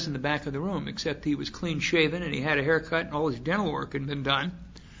there he was in the back of the room, except he was clean shaven, and he had a haircut, and all his dental work had been done.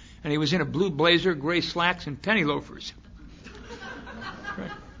 And he was in a blue blazer, gray slacks, and penny loafers.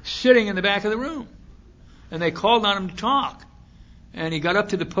 Right. Sitting in the back of the room. And they called on him to talk. And he got up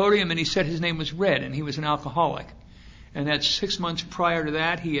to the podium, and he said his name was Red, and he was an alcoholic. And that 6 months prior to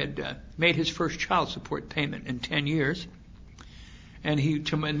that, he had made his first child support payment in 10 years. And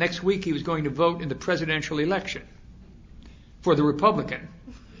next week he was going to vote in the presidential election for the Republican.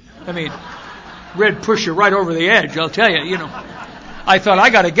 I mean, Red pushed you right over the edge, I'll tell you, I thought, I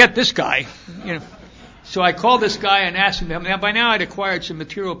got to get this guy, So I called this guy and asked him. Now, by now I'd acquired some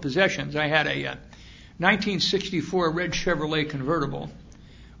material possessions. I had a 1964 red Chevrolet convertible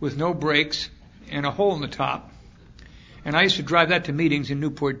with no brakes and a hole in the top. And I used to drive that to meetings in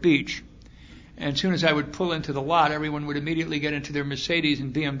Newport Beach. And as soon as I would pull into the lot, everyone would immediately get into their Mercedes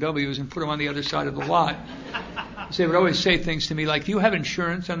and BMWs and put them on the other side of the lot. So they would always say things to me like, "Do you have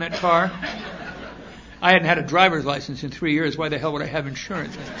insurance on that car?" I hadn't had a driver's license in 3 years. Why the hell would I have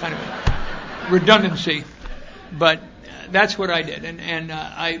insurance? It's kind of a redundancy. But that's what I did. And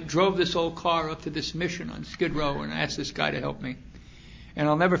I drove this old car up to this mission on Skid Row and asked this guy to help me. And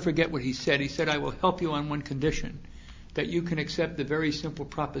I'll never forget what he said. He said, "I will help you on one condition, that you can accept the very simple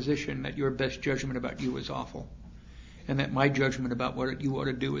proposition that your best judgment about you is awful, and that my judgment about what you ought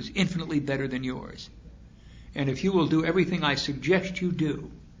to do is infinitely better than yours. And if you will do everything I suggest you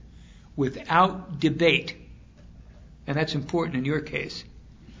do, without debate," and that's important in your case,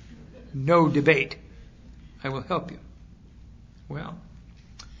 "no debate, I will help you." Well,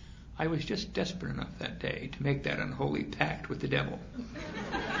 I was just desperate enough that day to make that unholy pact with the devil.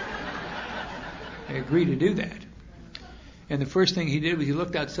 I agreed to do that. And the first thing he did was he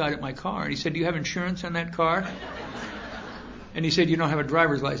looked outside at my car, and he said, "Do you have insurance on that car?" And he said, "You don't have a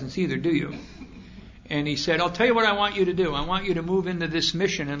driver's license either, do you?" And he said, I'll tell you what I want you to do. I want you to move into this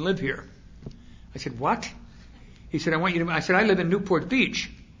mission and live here. I said, what? He said, I said, I live in Newport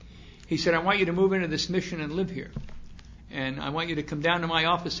Beach. He said, I want you to move into this mission and live here. And I want you to come down to my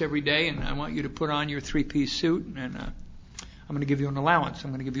office every day, and I want you to put on your 3-piece suit, and I'm going to give you an allowance. I'm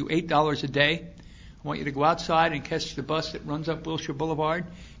going to give you $8 a day. I want you to go outside and catch the bus that runs up Wilshire Boulevard,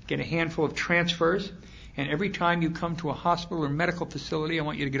 get a handful of transfers, and every time you come to a hospital or medical facility, I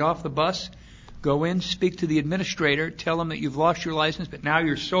want you to get off the bus, go in, speak to the administrator, tell them that you've lost your license, but now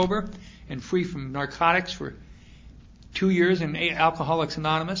you're sober and free from narcotics for 2 years in Alcoholics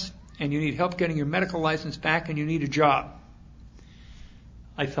Anonymous, and you need help getting your medical license back, and you need a job.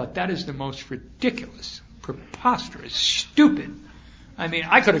 I thought, that is the most ridiculous, preposterous, stupid. I mean,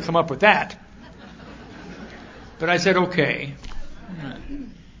 I could have come up with that. But I said, okay.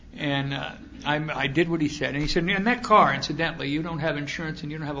 And I did what he said. And he said, in that car, incidentally, you don't have insurance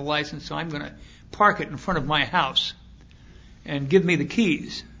and you don't have a license, so I'm going to park it in front of my house and give me the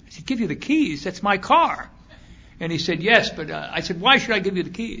keys. I said, give you the keys? That's my car. And he said, yes, but I said, why should I give you the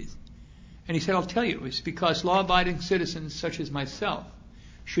keys? And he said, I'll tell you. It's because law-abiding citizens such as myself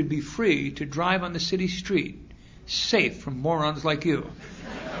should be free to drive on the city street, safe from morons like you.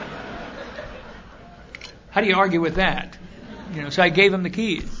 How do you argue with that? So I gave him the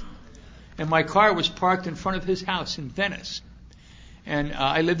keys. And my car was parked in front of his house in Venice. And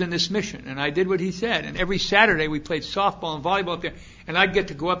I lived in this mission, and I did what he said. And every Saturday we played softball and volleyball up there, and I'd get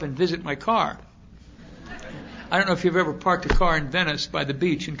to go up and visit my car. I don't know if you've ever parked a car in Venice by the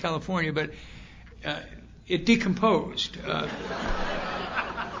beach in California, but it decomposed.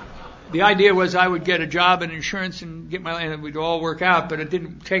 The idea was I would get a job and insurance and and it would all work out, but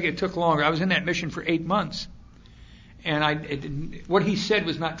it took longer. I was in that mission for 8 months. And what he said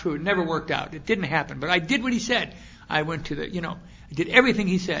was not true. It never worked out. It didn't happen. But I did what he said. I went to I did everything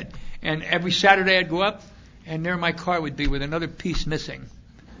he said. And every Saturday I'd go up, and there my car would be with another piece missing.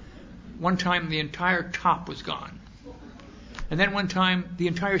 One time the entire top was gone. And then one time the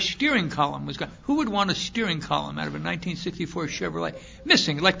entire steering column was gone. Who would want a steering column out of a 1964 Chevrolet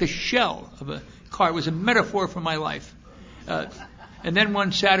missing, like the shell of a car? It was a metaphor for my life. And then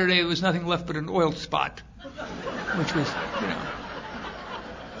one Saturday there was nothing left but an oil spot, which was,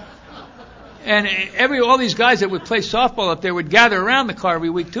 And all these guys that would play softball up there would gather around the car every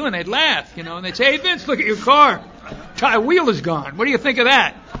week too, and they'd laugh, and they'd say, "Hey Vince, look at your car. Tire wheel is gone. What do you think of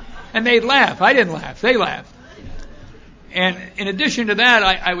that?" And they'd laugh. I didn't laugh. They laughed. And in addition to that,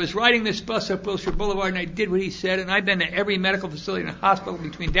 I was riding this bus up Wilshire Boulevard, and I did what he said, and I've been to every medical facility and hospital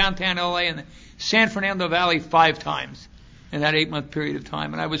between downtown L.A. and the San Fernando Valley 5 times in that 8-month period of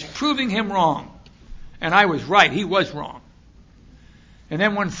time. And I was proving him wrong. And I was right. He was wrong. And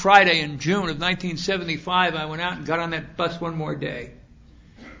then one Friday in June of 1975, I went out and got on that bus one more day.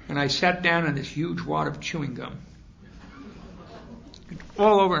 And I sat down on this huge wad of chewing gum.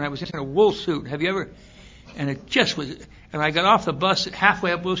 All over, and I was in a wool suit. Have you ever... And it just was... And I got off the bus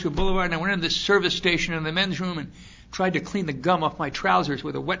halfway up Wilshire Boulevard, and I went into this service station in the men's room and tried to clean the gum off my trousers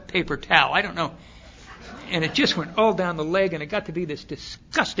with a wet paper towel. I don't know. And it just went all down the leg, and it got to be this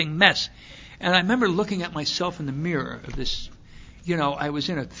disgusting mess. And I remember looking at myself in the mirror of this... I was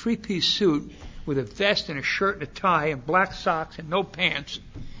in a 3-piece suit with a vest and a shirt and a tie and black socks and no pants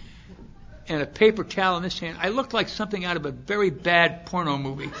and a paper towel in this hand. I looked like something out of a very bad porno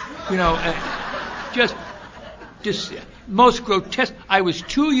movie. Just most grotesque. I was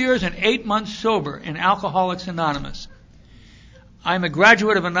 2 years and 8 months sober in Alcoholics Anonymous. I'm a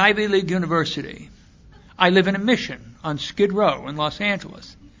graduate of an Ivy League university. I live in a mission on Skid Row in Los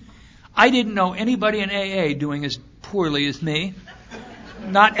Angeles. I didn't know anybody in AA doing as poorly as me.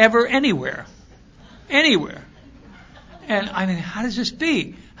 Not ever anywhere. Anywhere. And I mean, how does this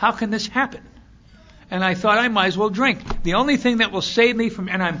be? How can this happen? And I thought I might as well drink. The only thing that will save me from,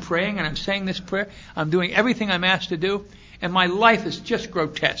 and I'm praying and I'm saying this prayer, I'm doing everything I'm asked to do, and my life is just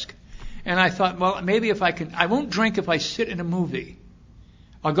grotesque. And I thought, well, maybe if I won't drink if I sit in a movie.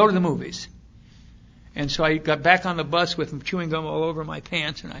 I'll go to the movies. And so I got back on the bus with chewing gum all over my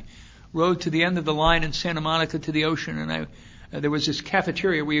pants, and I rode to the end of the line in Santa Monica to the ocean, and there was this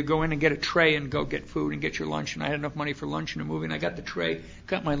cafeteria where you go in and get a tray and go get food and get your lunch, and I had enough money for lunch and a movie, and I got the tray,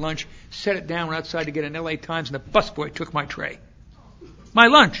 got my lunch, set it down, went outside to get an LA Times, and the busboy took my tray. My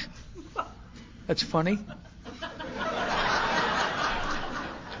lunch. That's funny.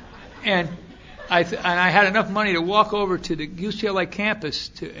 And I had enough money to walk over to the UCLA campus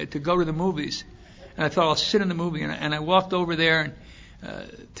to go to the movies, and I thought I'll sit in the movie, and I walked over there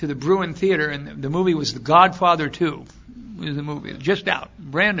to the Bruin Theater, and the movie was The Godfather 2. It was the movie, just out,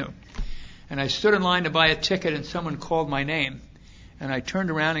 brand new. And I stood in line to buy a ticket, and someone called my name. And I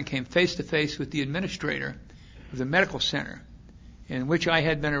turned around and came face to face with the administrator of the medical center in which I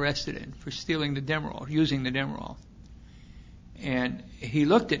had been arrested in for stealing the Demerol, using the Demerol. And he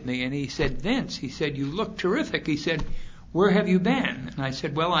looked at me and he said, "Vince," he said, "you look terrific." He said, "Where have you been?" And I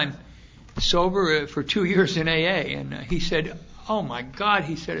said, "Well, I'm sober for 2 years in AA." And he said, "Oh my God,"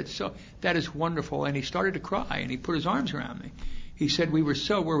 he said, that is wonderful." And he started to cry and he put his arms around me. He said, "We were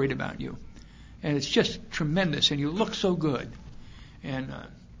so worried about you. And it's just tremendous and you look so good." And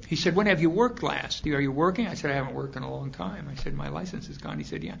he said, "When have you worked last? Are you working?" I said, "I haven't worked in a long time." I said, "My license is gone." He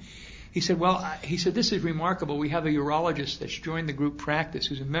said, "Yeah." He said, "Well," he said, "this is remarkable. We have a urologist that's joined the group practice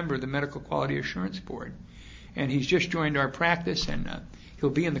who's a member of the Medical Quality Assurance Board. And he's just joined our practice and he'll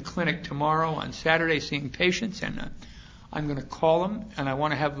be in the clinic tomorrow on Saturday seeing patients. And I'm going to call him and I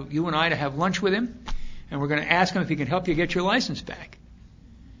want to have you and I to have lunch with him. And we're going to ask him if he can help you get your license back.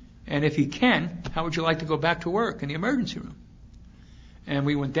 And if he can, how would you like to go back to work in the emergency room?" And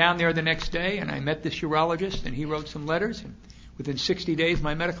we went down there the next day and I met this urologist and he wrote some letters. And within 60 days,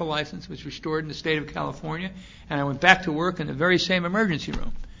 my medical license was restored in the state of California, and I went back to work in the very same emergency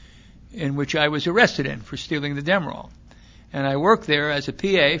room in which I was arrested in for stealing the Demerol. And I worked there as a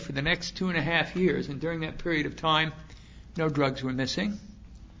PA for the next 2.5 years, and during that period of time, no drugs were missing,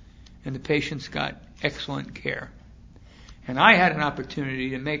 and the patients got excellent care. And I had an opportunity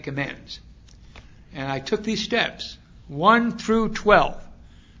to make amends. And I took these steps, 1 through 12,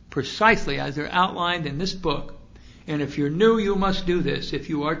 precisely as they're outlined in this book. And if you're new, you must do this if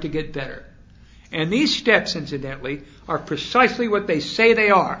you are to get better. And these steps, incidentally, are precisely what they say they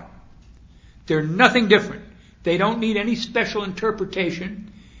are. They're nothing different. They don't need any special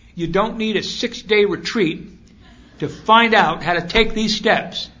interpretation. You don't need a 6-day retreat to find out how to take these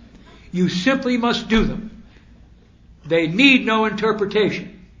steps. You simply must do them. They need no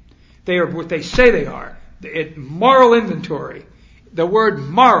interpretation. They are what they say they are. Moral inventory. The word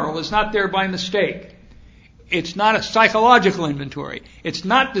moral is not there by mistake. It's not a psychological inventory. It's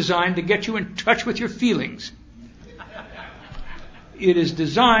not designed to get you in touch with your feelings. It is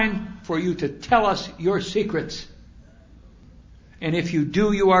designed for you to tell us your secrets. And if you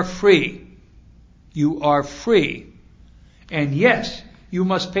do, you are free. You are free. And yes, you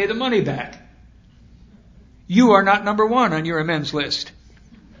must pay the money back. You are not number 1 on your amends list.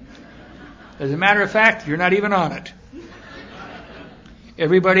 As a matter of fact, you're not even on it.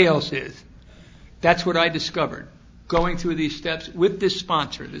 Everybody else is. That's what I discovered, going through these steps with this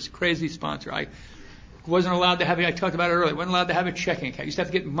sponsor, this crazy sponsor. I wasn't allowed to have, I talked about it earlier, wasn't allowed to have a checking account. I used to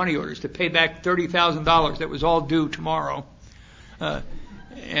have to get money orders to pay back $30,000 that was all due tomorrow.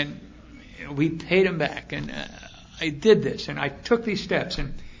 And we paid them back. And I did this, and I took these steps,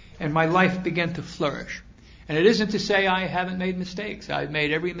 and my life began to flourish. And it isn't to say I haven't made mistakes. I've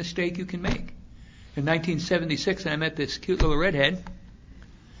made every mistake you can make. In 1976, I met this cute little redhead,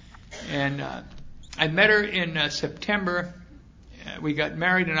 and I met her in September. We got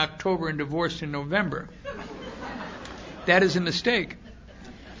married in October and divorced in November. That is a mistake.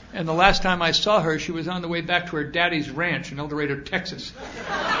 And the last time I saw her, she was on the way back to her daddy's ranch in El Dorado, Texas.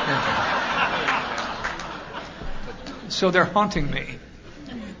 So they're haunting me.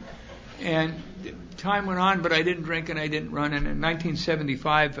 And time went on, but I didn't drink and I didn't run. And in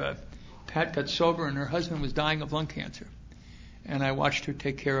 1975, Pat got sober and her husband was dying of lung cancer. And I watched her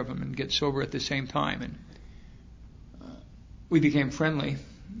take care of him and get sober at the same time. And we became friendly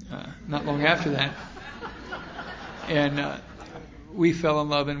not long after that. And we fell in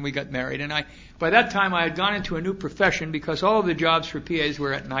love and we got married. And by that time, I had gone into a new profession because all of the jobs for PAs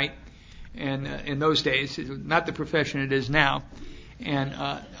were at night. And in those days, it was not the profession it is now. And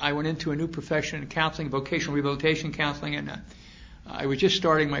I went into a new profession in counseling, vocational rehabilitation counseling. And I was just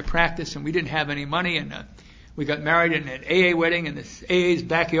starting my practice and we didn't have any money. And we got married in an AA wedding in this AA's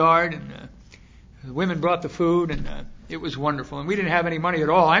backyard, and the women brought the food, and it was wonderful. And we didn't have any money at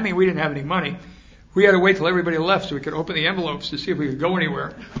all. I mean, we didn't have any money. We had to wait till everybody left so we could open the envelopes to see if we could go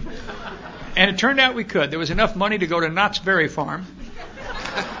anywhere. And it turned out we could. There was enough money to go to Knott's Berry Farm,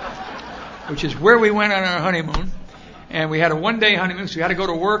 which is where we went on our honeymoon. And we had a 1-day honeymoon, so we had to go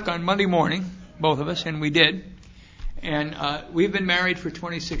to work on Monday morning, both of us, and we did. And we've been married for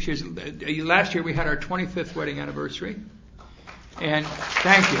 26 years. Last year we had our 25th wedding anniversary. And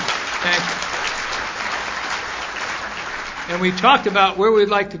thank you. And we talked about where we'd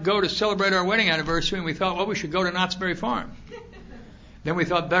like to go to celebrate our wedding anniversary, and we thought, well, we should go to Knott's Berry Farm. Then we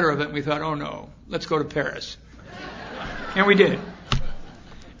thought better of it, and we thought, oh no, let's go to Paris. And we did.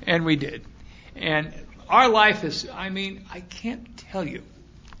 And our life is, I can't tell you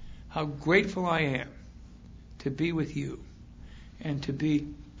how grateful I am to be with you and to be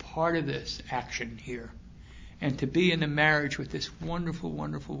part of this action here and to be in a marriage with this wonderful,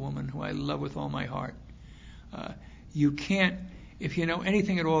 wonderful woman who I love with all my heart. You can't, if you know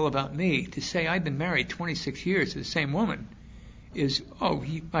anything at all about me, to say I've been married 26 years to the same woman is,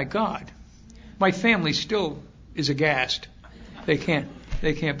 my God. My family still is aghast. They can't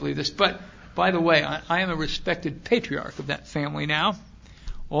believe this. But, by the way, I am a respected patriarch of that family now.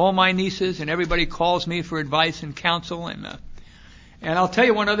 All my nieces and everybody calls me for advice and counsel. And I'll tell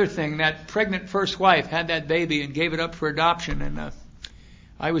you one other thing. That pregnant first wife had that baby and gave it up for adoption. And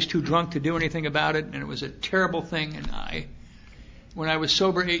I was too drunk to do anything about it. And it was a terrible thing. And when I was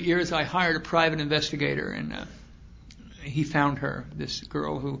sober 8 years, I hired a private investigator. And he found her, this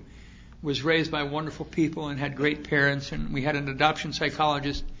girl who was raised by wonderful people and had great parents. And we had an adoption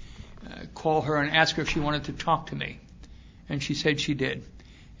psychologist call her and ask her if she wanted to talk to me. And she said she did.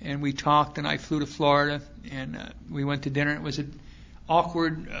 And we talked, and I flew to Florida, and we went to dinner. It was an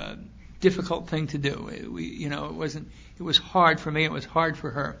awkward, difficult thing to do. It was hard for me. It was hard for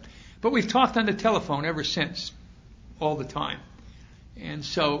her. But we've talked on the telephone ever since, all the time. And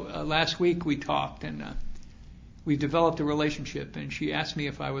so last week we talked, and we've developed a relationship. And she asked me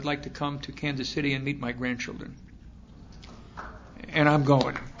if I would like to come to Kansas City and meet my grandchildren. And I'm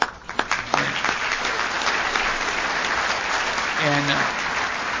going. And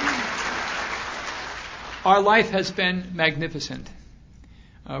our life has been magnificent.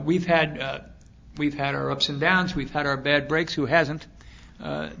 We've had our ups and downs. We've had our bad breaks. Who hasn't?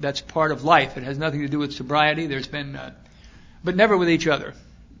 That's part of life. It has nothing to do with sobriety. There's been, but never with each other.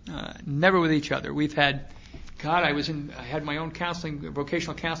 Never with each other. We've had, I had my own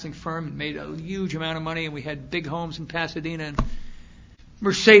vocational counseling firm, and made a huge amount of money, and we had big homes in Pasadena and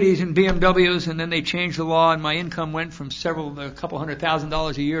Mercedes and BMWs, and then they changed the law, and my income went from a couple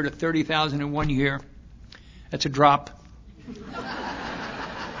 $100,000 a year to $30,000 in 1 year. That's a drop.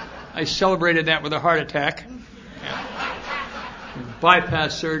 I celebrated that with a heart attack.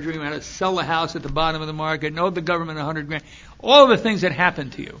 Bypass surgery. We had to sell the house at the bottom of the market, and owe the government $100,000. All the things that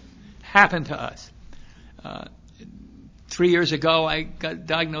happened to you happened to us. 3 years ago, I got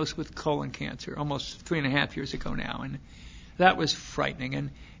diagnosed with colon cancer, almost 3.5 years ago now, and that was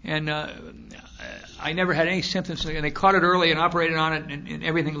frightening. And I never had any symptoms, and they caught it early and operated on it, and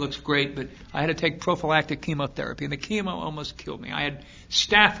everything looks great, but I had to take prophylactic chemotherapy, and the chemo almost killed me. I had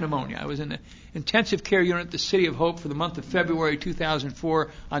staph pneumonia. I was in the intensive care unit at the City of Hope for the month of February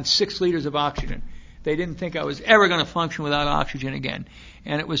 2004 on 6 liters of oxygen. They didn't think I was ever going to function without oxygen again.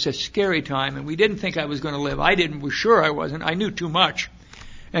 And it was a scary time, and we didn't think I was going to live. Was sure I wasn't. I knew too much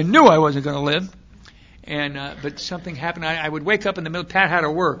and knew I wasn't going to live. And but something happened. I would wake up in the middle. Pat had to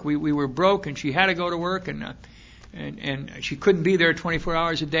work. We were broke, and she had to go to work, and she couldn't be there 24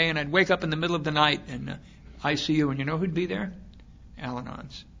 hours a day. And I'd wake up in the middle of the night, and ICU, and you know who'd be there?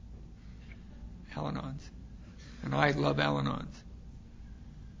 Al-Anons. Al-Anons. And I love Al-Anons.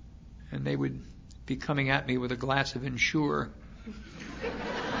 And they would be coming at me with a glass of Ensure.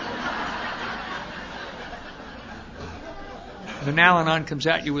 If an Al-Anon comes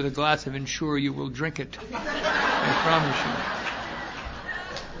at you with a glass of Ensure, you will drink it. I promise you.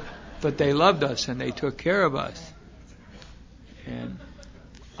 But they loved us, and they took care of us. And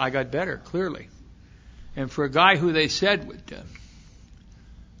I got better, clearly. And for a guy who they said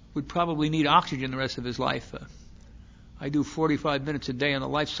would probably need oxygen the rest of his life, I do 45 minutes a day on the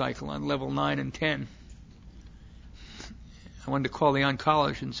life cycle on level 9 and 10. I wanted to call the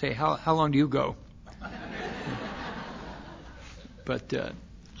oncologist and say, how long do you go? But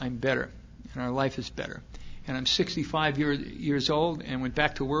I'm better, and our life is better. And I'm 65 years old and went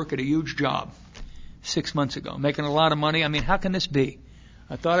back to work at a huge job 6 months ago, making a lot of money. I mean, how can this be?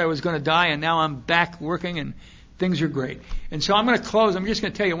 I thought I was going to die, and now I'm back working, and things are great. And so I'm going to close. I'm just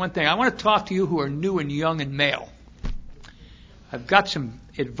going to tell you one thing. I want to talk to you who are new and young and male. I've got some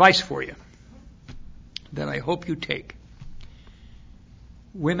advice for you that I hope you take.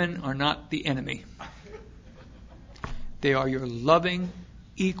 Women are not the enemy. They are your loving,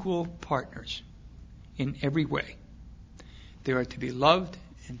 equal partners in every way. They are to be loved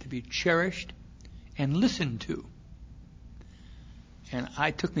and to be cherished and listened to. And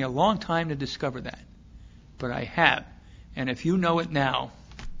it took me a long time to discover that. But I have. And if you know it now,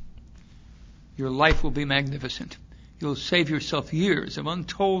 your life will be magnificent. You'll save yourself years of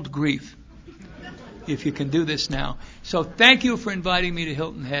untold grief if you can do this now. So thank you for inviting me to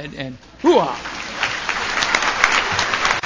Hilton Head, and hoo-ah!